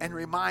and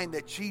remind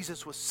that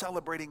Jesus was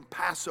celebrating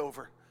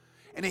Passover,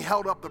 and he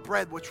held up the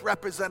bread which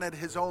represented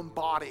his own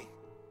body.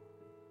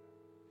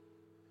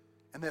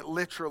 And that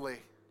literally,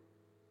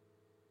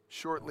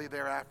 shortly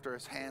thereafter,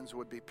 his hands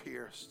would be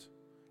pierced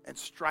and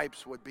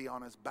stripes would be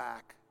on his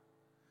back,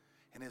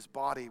 and his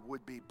body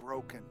would be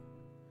broken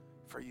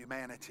for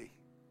humanity.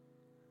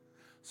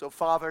 So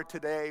Father,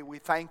 today we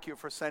thank you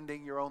for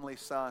sending your only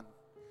son.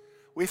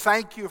 We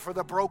thank you for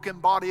the broken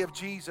body of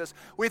Jesus.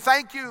 We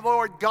thank you,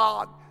 Lord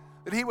God,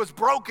 that he was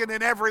broken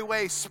in every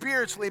way,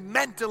 spiritually,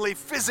 mentally,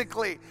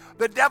 physically.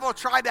 The devil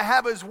tried to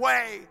have his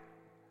way.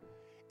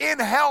 In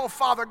hell,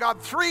 Father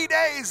God, 3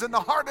 days in the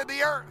heart of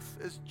the earth.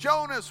 As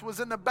Jonas was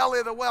in the belly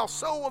of the whale,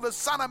 so will the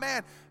Son of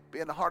Man be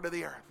in the heart of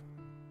the earth.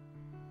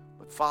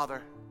 But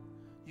Father,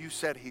 you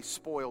said he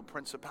spoiled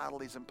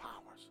principalities and powers.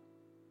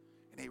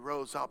 And he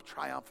rose up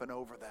triumphant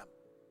over them.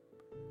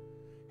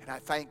 And I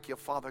thank you,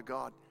 Father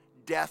God,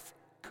 death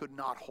could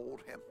not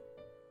hold him.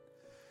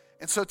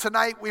 And so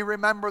tonight we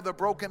remember the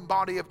broken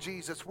body of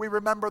Jesus. We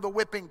remember the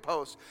whipping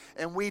post.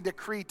 And we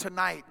decree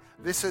tonight,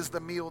 this is the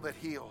meal that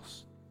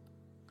heals.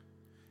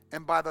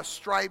 And by the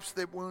stripes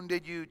that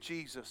wounded you,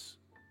 Jesus,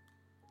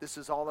 this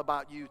is all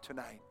about you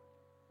tonight.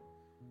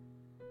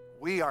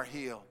 We are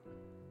healed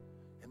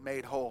and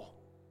made whole.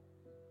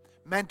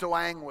 Mental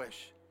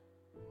anguish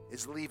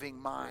is leaving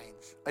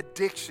minds.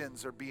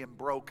 Addictions are being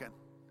broken.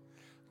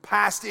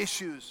 Past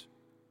issues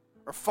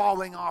are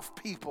falling off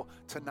people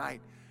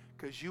tonight,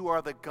 because you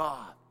are the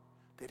God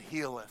that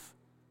healeth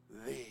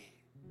thee.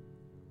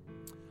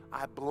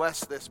 I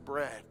bless this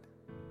bread.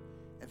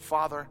 And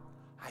Father,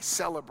 I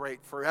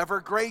celebrate, forever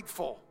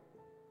grateful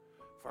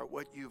for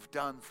what you've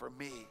done for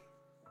me.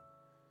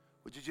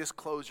 Would you just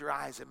close your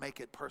eyes and make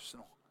it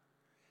personal?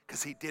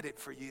 Because he did it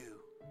for you.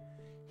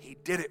 He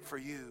did it for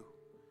you.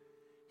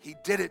 He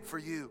did it for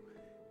you.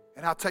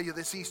 And I'll tell you,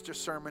 this Easter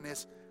sermon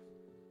is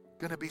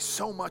going to be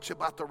so much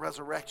about the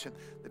resurrection,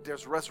 that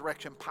there's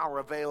resurrection power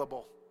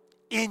available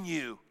in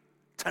you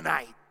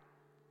tonight.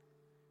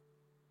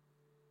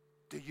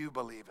 Do you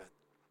believe it?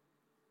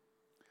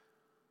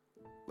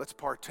 Let's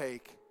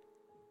partake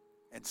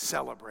and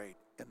celebrate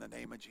in the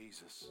name of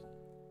Jesus.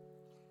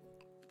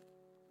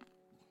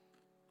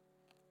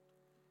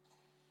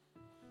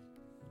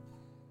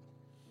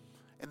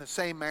 In the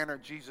same manner,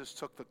 Jesus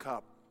took the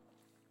cup.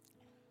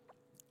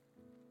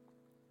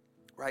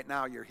 Right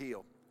now, you're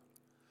healed.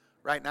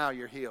 Right now,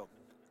 you're healed.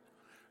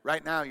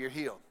 Right now, you're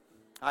healed.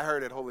 I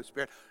heard it, Holy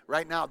Spirit.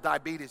 Right now,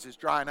 diabetes is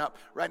drying up.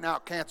 Right now,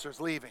 cancer is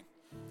leaving.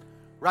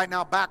 Right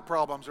now, back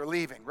problems are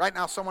leaving. Right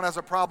now, someone has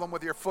a problem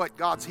with your foot.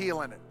 God's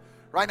healing it.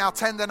 Right now,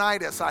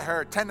 tendonitis, I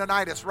heard.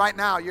 Tendonitis, right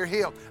now, you're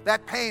healed.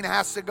 That pain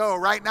has to go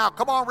right now.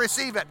 Come on,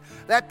 receive it.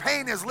 That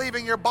pain is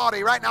leaving your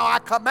body. Right now, I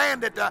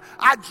command it to,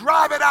 I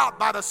drive it out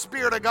by the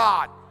Spirit of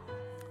God.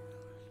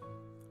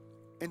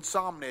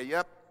 Insomnia,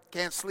 yep.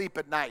 Can't sleep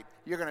at night.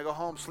 You're going to go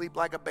home, sleep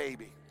like a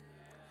baby.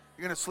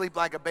 You're going to sleep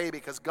like a baby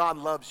because God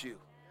loves you.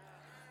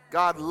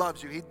 God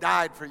loves you. He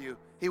died for you.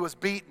 He was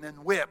beaten and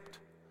whipped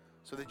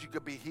so that you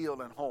could be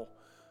healed and whole.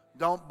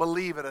 Don't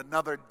believe it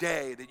another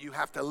day that you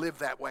have to live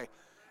that way.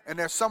 And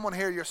there's someone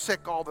here, you're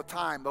sick all the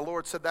time. The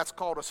Lord said that's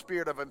called a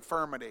spirit of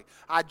infirmity.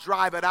 I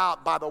drive it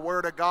out by the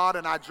word of God,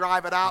 and I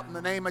drive it out in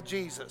the name of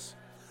Jesus.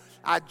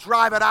 I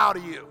drive it out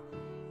of you.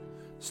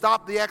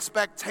 Stop the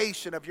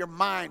expectation of your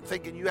mind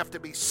thinking you have to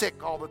be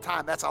sick all the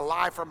time. That's a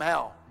lie from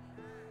hell.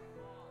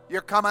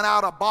 You're coming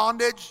out of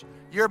bondage,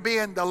 you're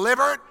being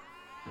delivered,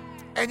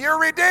 and you're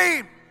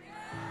redeemed.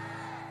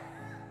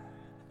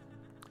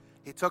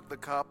 He took the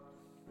cup.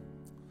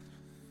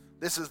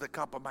 This is the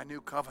cup of my new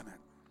covenant.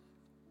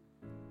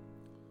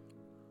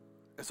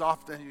 As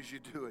often as you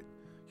do it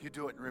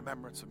in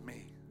remembrance of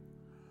me.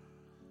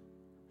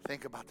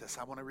 Think about this.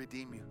 I want to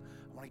redeem you.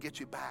 I want to get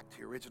you back to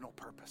your original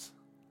purpose.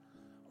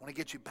 I want to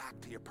get you back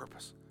to your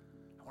purpose.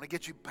 I want to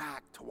get you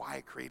back to why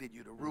I created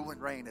you, to rule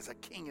and reign as a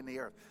king in the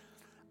earth.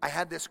 I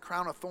had this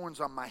crown of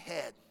thorns on my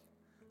head,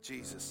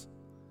 Jesus.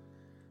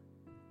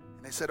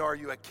 And they said, are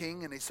you a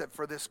king? And he said,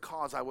 for this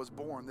cause I was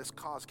born. This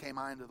cause came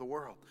I into the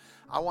world.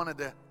 I wanted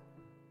to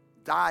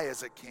die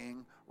as a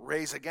king,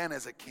 raise again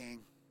as a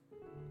king,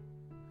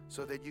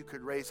 so that you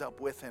could raise up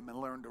with him and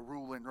learn to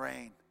rule and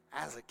reign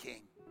as a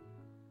king.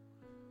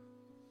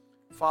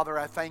 Father,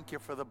 I thank you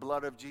for the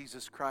blood of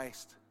Jesus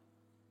Christ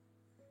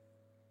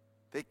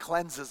that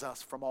cleanses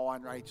us from all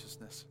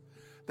unrighteousness,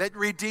 that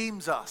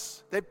redeems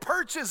us, that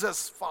purchases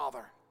us,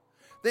 Father,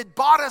 that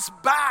bought us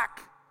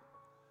back.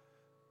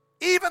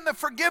 Even the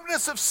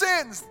forgiveness of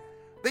sins,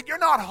 that you're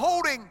not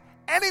holding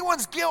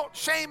anyone's guilt,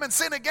 shame, and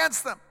sin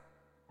against them.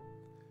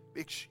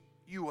 Because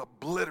you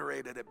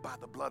obliterated it by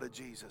the blood of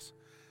Jesus.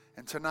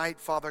 And tonight,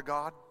 Father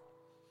God,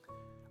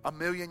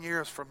 1,000,000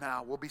 years from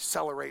now, we'll be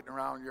celebrating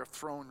around your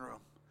throne room.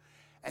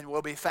 And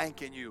we'll be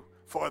thanking you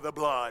for the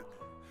blood.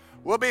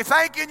 We'll be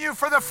thanking you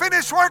for the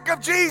finished work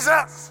of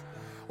Jesus.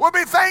 We'll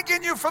be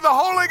thanking you for the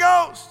Holy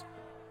Ghost.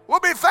 We'll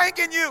be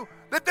thanking you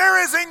that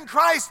there is in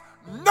Christ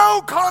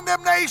no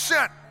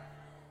condemnation.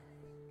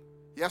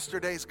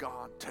 Yesterday's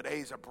gone.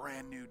 Today's a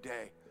brand new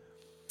day.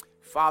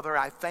 Father,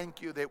 I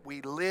thank you that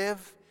we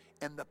live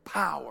in the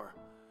power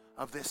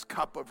of this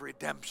cup of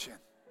redemption.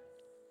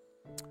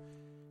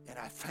 And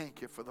I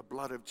thank you for the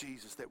blood of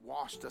Jesus that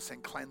washed us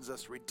and cleansed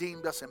us,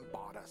 redeemed us and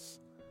bought us.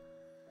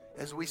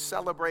 As we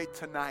celebrate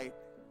tonight,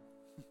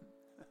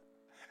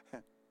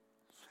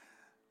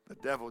 the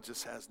devil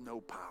just has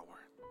no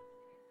power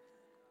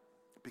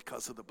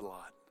because of the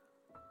blood.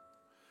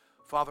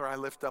 Father, I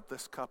lift up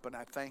this cup and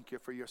I thank you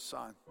for your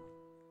Son.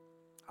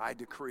 I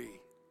decree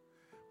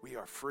we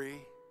are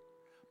free,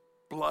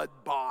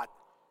 blood-bought,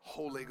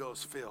 Holy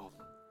Ghost filled.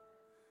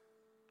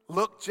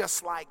 Look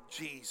just like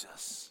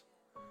Jesus,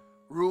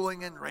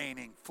 ruling and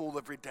reigning, full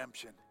of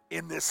redemption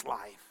in this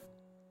life.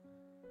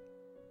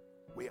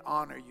 We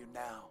honor you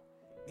now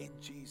in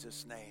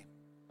Jesus' name.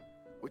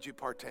 Would you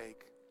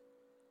partake?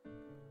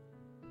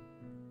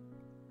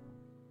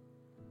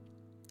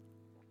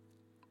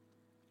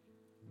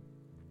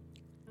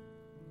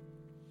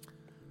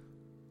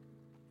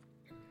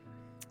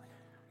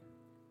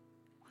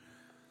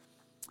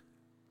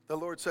 The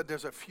Lord said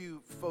there's a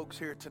few folks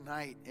here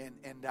tonight,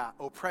 and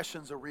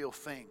oppression's a real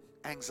thing.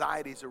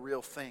 Anxiety's a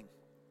real thing.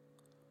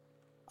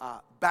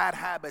 Bad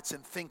habits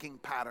and thinking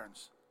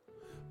patterns.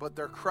 But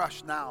they're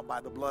crushed now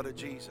by the blood of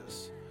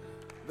Jesus.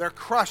 They're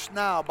crushed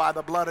now by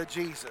the blood of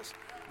Jesus.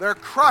 They're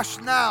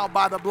crushed now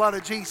by the blood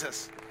of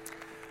Jesus.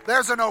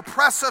 There's an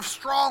oppressive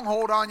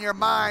stronghold on your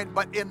mind,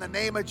 but in the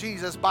name of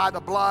Jesus, by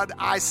the blood,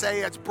 I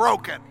say it's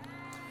broken.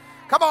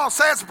 Come on,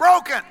 say it's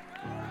broken.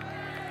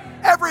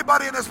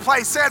 Everybody in this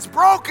place, say it's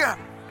broken.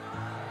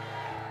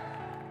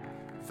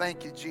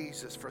 Thank you,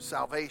 Jesus, for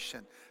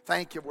salvation.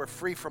 Thank you, we're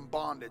free from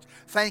bondage.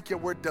 Thank you,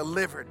 we're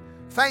delivered.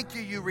 Thank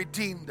you, you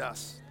redeemed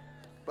us.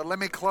 But let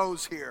me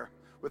close here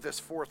with this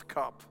fourth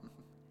cup.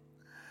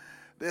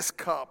 This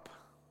cup.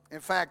 In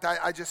fact,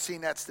 I just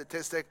seen that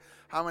statistic.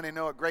 How many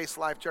know at Grace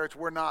Life Church,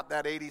 we're not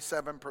that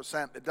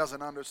 87% that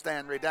doesn't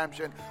understand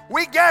redemption.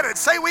 We get it.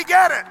 Say we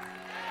get it.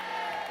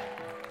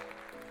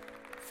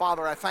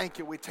 Father, I thank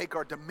you. We take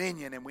our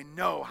dominion and we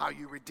know how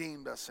you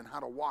redeemed us and how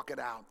to walk it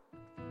out.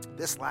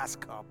 This last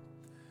cup,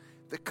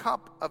 the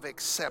cup of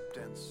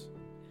acceptance,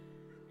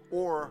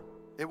 or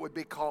it would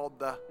be called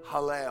the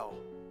Hallel,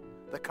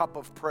 the cup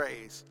of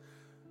praise.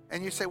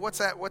 And you say, what's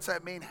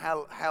that mean?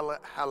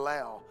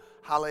 Hallel,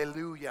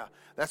 hallelujah.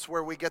 That's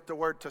where we get the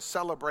word to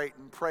celebrate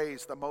and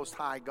praise the Most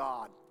High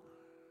God.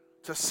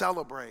 To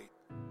celebrate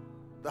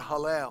the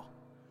Hallel.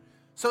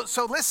 So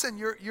listen,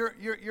 you're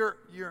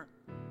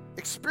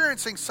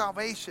experiencing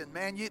salvation,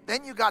 man.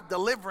 Then you got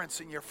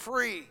deliverance and you're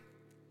free.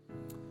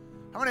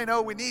 How many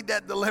know we need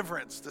that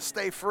deliverance to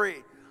stay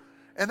free?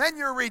 And then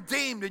you're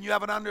redeemed and you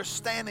have an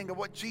understanding of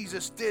what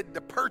Jesus did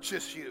to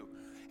purchase you.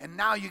 And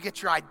now you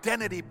get your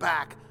identity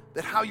back,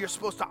 that how you're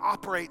supposed to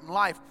operate in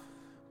life.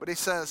 But he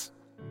says,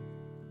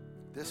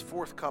 this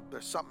fourth cup,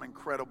 there's something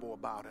incredible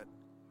about it.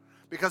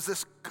 Because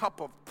this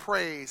cup of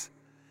praise,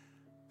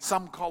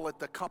 some call it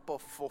the cup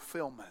of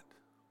fulfillment.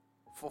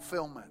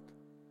 Fulfillment.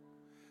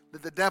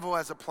 That the devil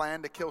has a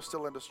plan to kill,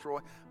 steal, and destroy,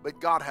 but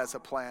God has a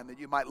plan that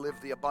you might live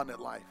the abundant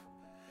life.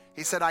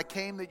 He said, I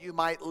came that you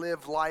might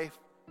live life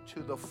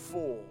to the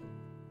full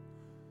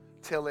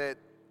till it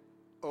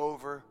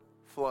overflows.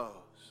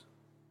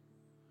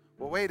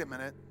 Well, wait a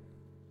minute.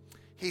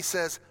 He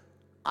says,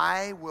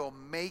 I will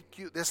make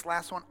you, this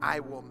last one, I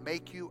will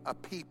make you a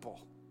people.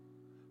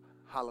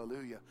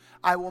 Hallelujah.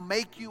 I will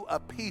make you a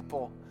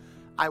people.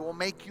 I will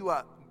make you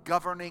a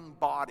governing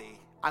body.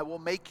 I will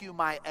make you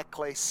my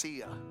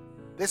ecclesia.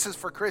 This is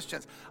for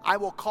Christians. I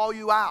will call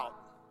you out.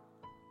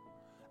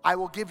 I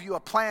will give you a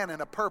plan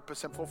and a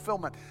purpose and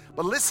fulfillment.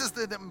 But this is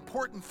the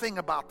important thing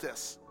about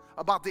this,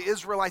 about the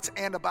Israelites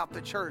and about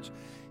the church.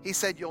 He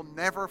said, you'll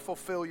never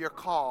fulfill your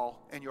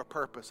call and your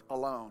purpose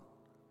alone.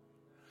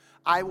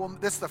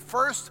 This is the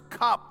first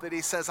cup that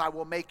he says, I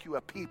will make you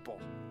a people.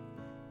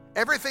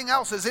 Everything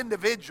else is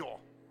individual.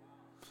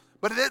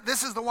 But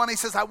this is the one he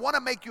says, I want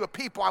to make you a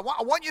people. I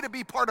want you to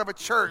be part of a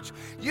church.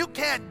 You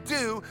can't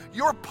do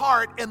your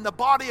part in the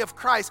body of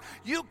Christ.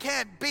 You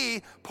can't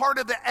be part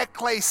of the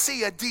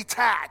ecclesia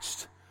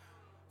detached.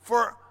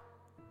 For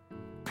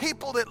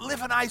people that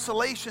live in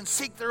isolation,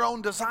 seek their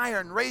own desire,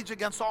 and rage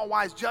against all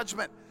wise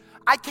judgment.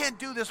 I can't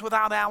do this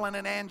without Alan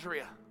and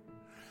Andrea.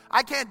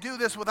 I can't do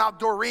this without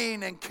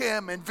Doreen and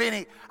Kim and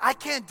Vinny. I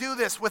can't do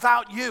this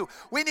without you.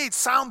 We need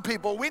sound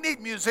people. We need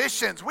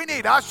musicians. We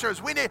need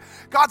ushers.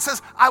 God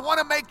says, I want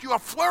to make you a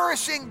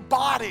flourishing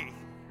body.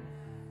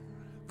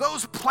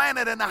 Those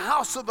planted in the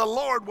house of the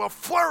Lord will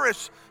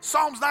flourish.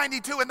 Psalms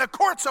 92, in the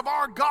courts of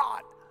our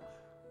God.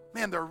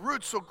 Man, their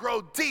roots will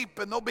grow deep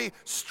and they'll be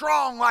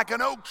strong like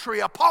an oak tree,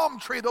 a palm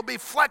tree. They'll be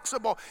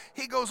flexible.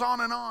 He goes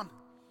on and on.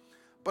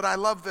 But I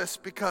love this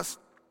because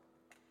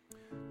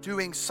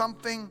doing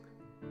something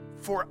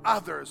for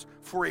others,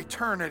 for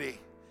eternity,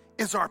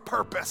 is our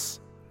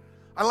purpose.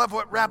 I love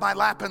what Rabbi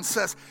Lapin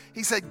says.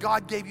 He said,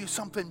 God gave you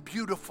something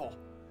beautiful.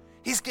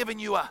 He's given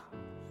you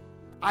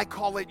I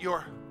call it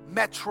your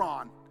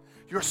metron,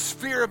 your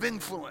sphere of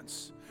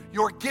influence,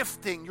 your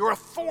gifting, your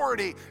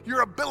authority,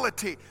 your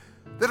ability.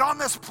 That on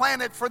this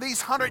planet for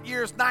these 100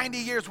 years, 90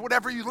 years,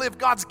 whatever you live,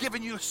 God's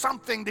given you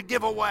something to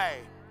give away.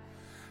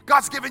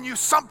 God's given you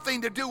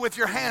something to do with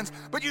your hands,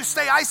 but you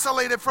stay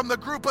isolated from the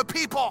group of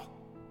people.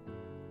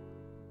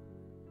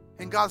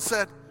 And God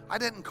said, I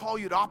didn't call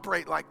you to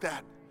operate like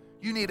that.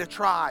 You need a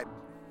tribe.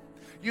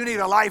 You need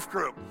a life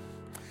group.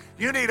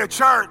 You need a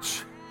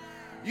church.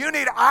 You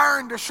need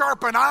iron to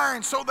sharpen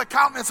iron, so the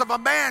countenance of a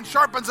man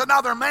sharpens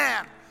another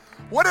man.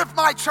 What if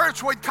my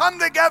church would come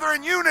together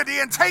in unity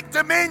and take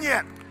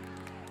dominion?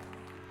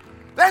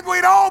 then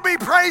we'd all be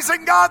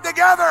praising God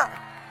together.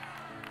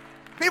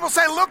 People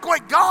say, look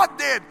what God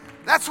did.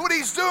 That's what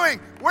he's doing.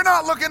 We're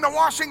not looking to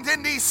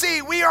Washington,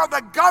 D.C. We are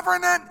the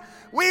government.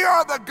 We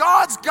are the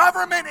God's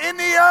government in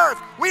the earth.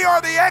 We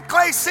are the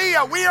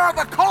ecclesia. We are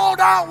the called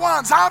out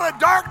ones out of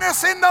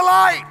darkness into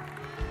light.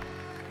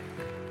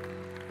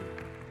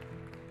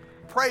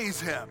 Praise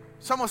him.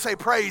 Someone say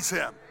praise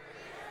him.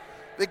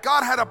 That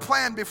God had a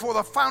plan before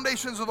the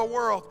foundations of the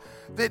world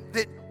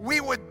that we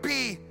would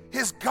be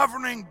his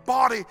governing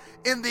body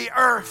in the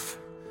earth.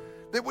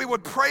 That we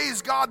would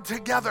praise God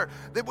together,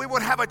 that we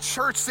would have a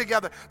church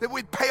together, that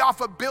we'd pay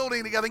off a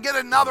building together and get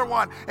another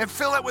one and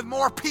fill it with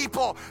more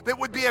people, that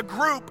would be a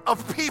group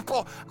of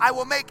people. I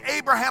will make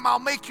Abraham, I'll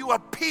make you a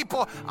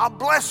people, I'll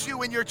bless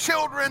you and your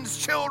children's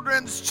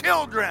children's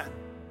children.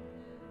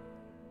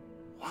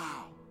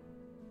 Wow.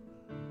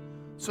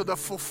 So the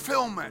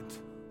fulfillment,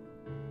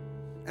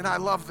 and I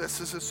love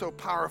this is so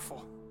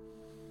powerful,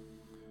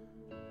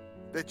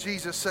 that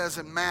Jesus says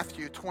in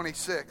Matthew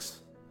 26,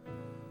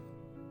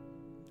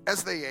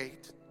 as they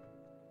ate,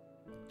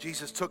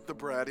 Jesus took the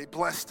bread, he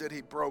blessed it,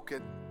 he broke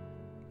it,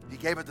 he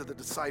gave it to the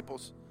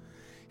disciples.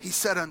 He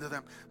said unto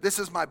them, this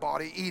is my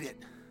body, eat it.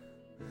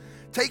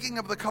 Taking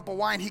of the cup of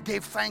wine, he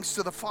gave thanks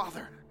to the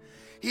Father.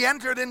 He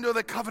entered into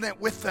the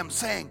covenant with them,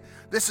 saying,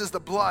 this is the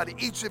blood,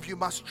 each of you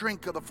must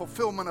drink of the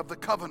fulfillment of the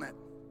covenant.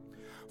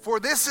 For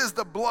this is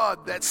the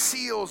blood that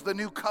seals the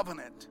new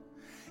covenant.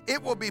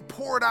 It will be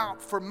poured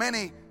out for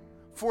many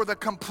for the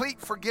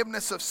complete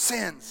forgiveness of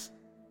sins.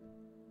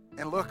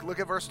 And look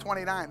at verse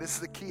 29. This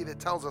is the key that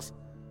tells us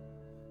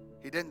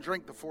he didn't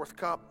drink the fourth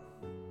cup.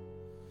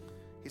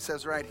 He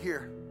says right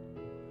here,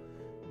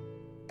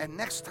 and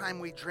next time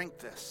we drink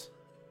this,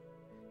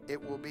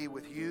 it will be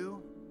with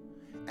you,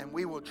 and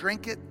we will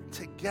drink it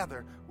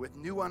together with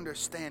new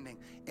understanding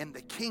in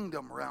the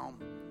kingdom realm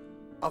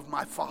of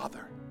my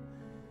Father.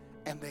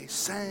 And they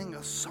sang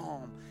a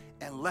psalm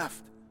and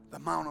left the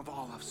Mount of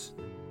Olives.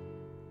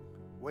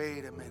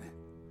 Wait a minute.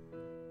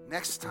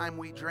 Next time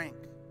we drink,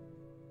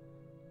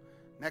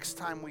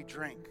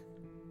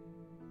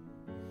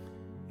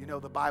 you know,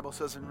 the Bible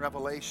says in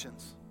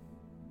Revelations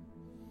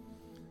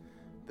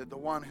that the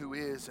one who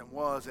is and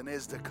was and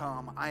is to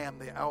come, I am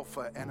the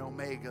Alpha and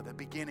Omega, the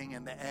beginning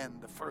and the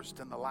end, the first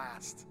and the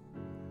last.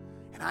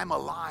 And I'm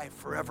alive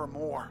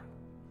forevermore.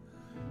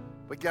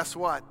 But guess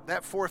what?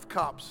 That fourth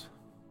cup's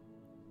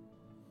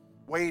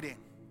waiting.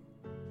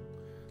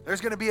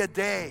 There's going to be a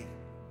day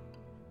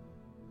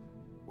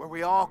where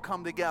we all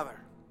come together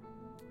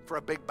for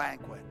a big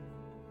banquet.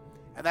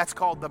 And that's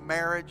called the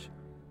marriage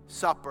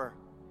supper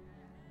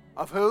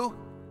of who?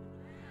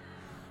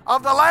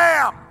 Of the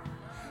Lamb,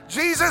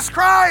 Jesus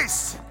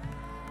Christ.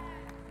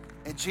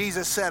 And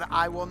Jesus said,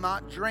 I will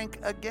not drink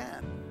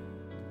again.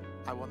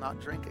 I will not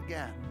drink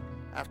again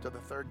after the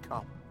third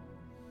cup.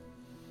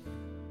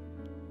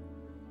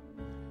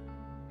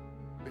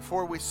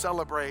 Before we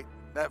celebrate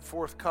that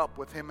fourth cup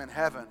with him in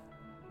heaven,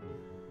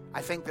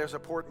 I think there's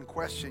an important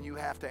question you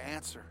have to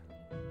answer.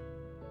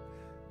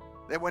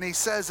 That when he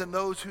says, and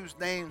those whose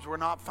names were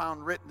not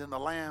found written in the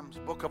Lamb's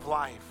book of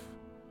life.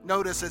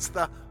 Notice it's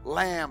the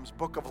Lamb's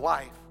book of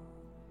life.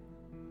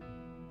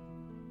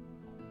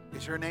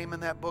 Is your name in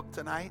that book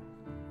tonight?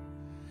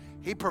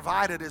 He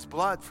provided his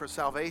blood for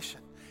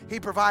salvation. He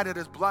provided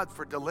his blood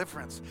for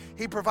deliverance.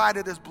 He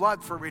provided his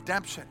blood for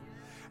redemption.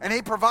 And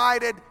he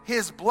provided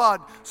his blood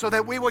so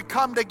that we would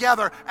come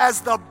together as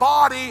the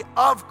body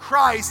of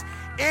Christ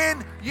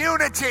in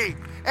unity.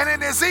 And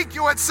in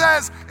Ezekiel it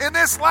says, in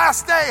this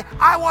last day,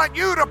 I want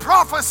you to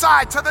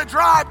prophesy to the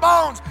dry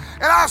bones.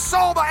 And I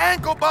saw the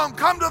ankle bone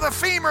come to the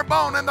femur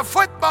bone and the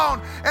foot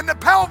bone and the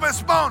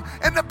pelvis bone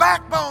and the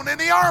backbone and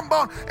the arm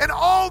bone. And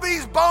all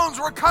these bones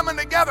were coming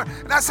together.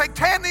 And I said,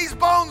 can these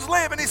bones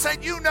live? And he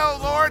said, you know,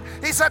 Lord.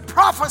 He said,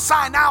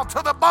 prophesy now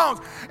to the bones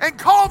and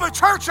call the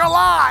church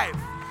alive.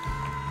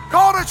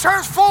 Call the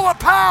church full of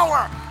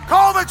power.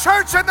 Call the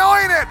church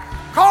anointed.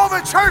 Call the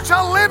church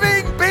a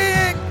living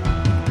being.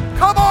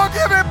 Come on,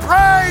 give it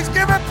praise.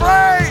 Give it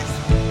praise.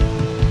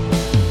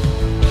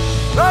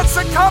 That's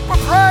the cup of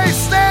praise.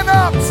 Stand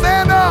up.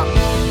 Stand up.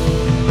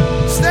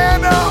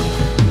 Stand up.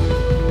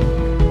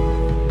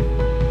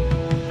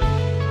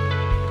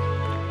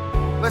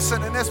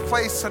 Listen, in this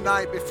place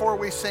tonight, before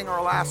we sing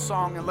our last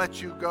song and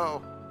let you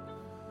go,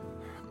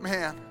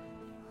 man,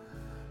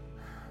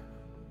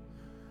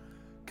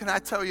 can I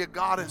tell you,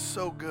 God is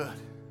so good.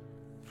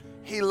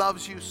 He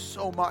loves you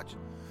so much.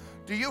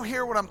 Do you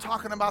hear what I'm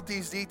talking about,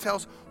 these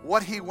details?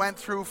 What he went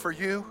through for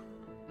you?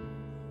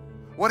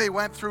 What he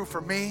went through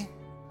for me?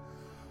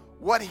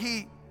 What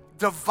he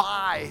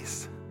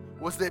devised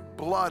was that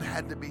blood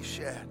had to be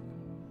shed.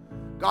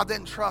 God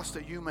didn't trust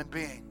a human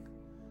being.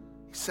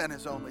 He sent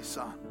his only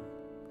son.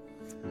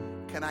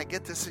 Can I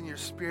get this in your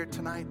spirit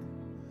tonight?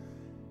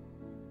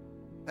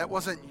 That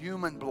wasn't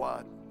human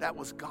blood. That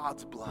was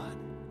God's blood.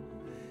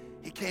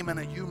 He came in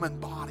a human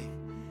body.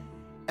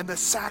 And the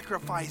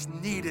sacrifice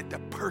needed to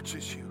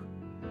purchase you,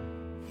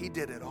 he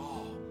did it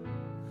all.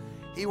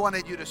 He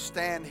wanted you to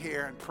stand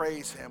here and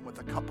praise him with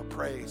a cup of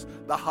praise,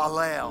 the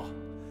Hallel,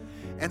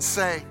 and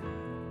say,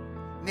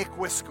 Nick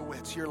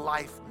Wiskowitz, your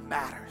life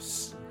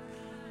matters.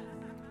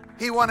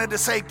 He wanted to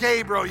say,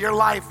 Gabriel, your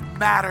life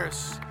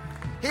matters.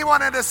 He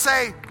wanted to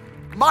say,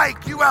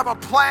 Mike, you have a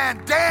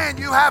plan. Dan,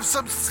 you have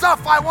some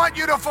stuff I want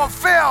you to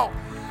fulfill.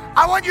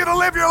 I want you to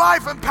live your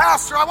life. And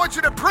Pastor, I want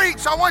you to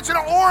preach. I want you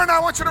to orn. I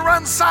want you to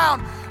run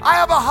sound. I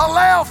have a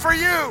Hallel for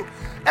you.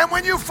 And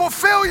when you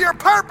fulfill your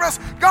purpose,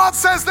 God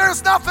says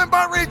there's nothing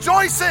but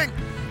rejoicing,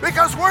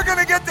 because we're going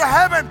to get to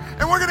heaven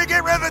and we're going to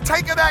get ready to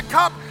take of that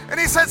cup. And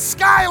he said,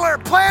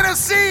 Skylar, plant a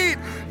seed.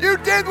 You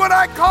did what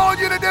I called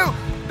you to do.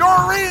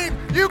 Doreen,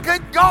 you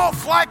can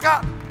golf like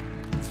a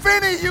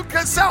Finney, you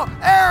can sell.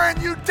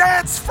 Aaron, you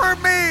danced for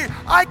me.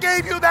 I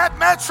gave you that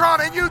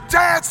Metron and you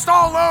danced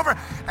all over.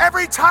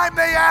 Every time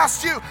they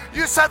asked you,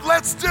 you said,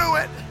 let's do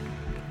it.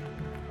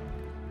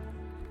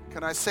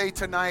 Can I say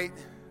tonight,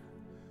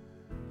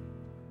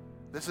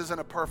 this isn't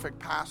a perfect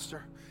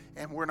pastor,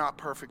 and we're not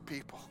perfect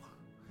people,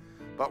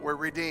 but we're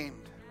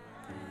redeemed,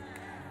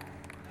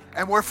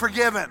 and we're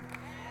forgiven,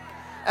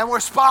 and we're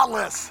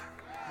spotless,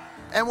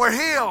 and we're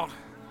healed,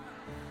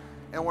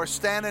 and we're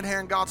standing here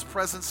in God's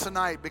presence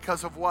tonight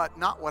because of what?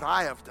 Not what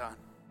I have done,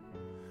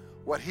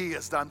 what He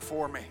has done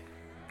for me.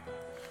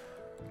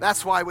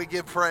 That's why we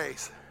give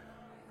praise.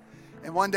 And one day,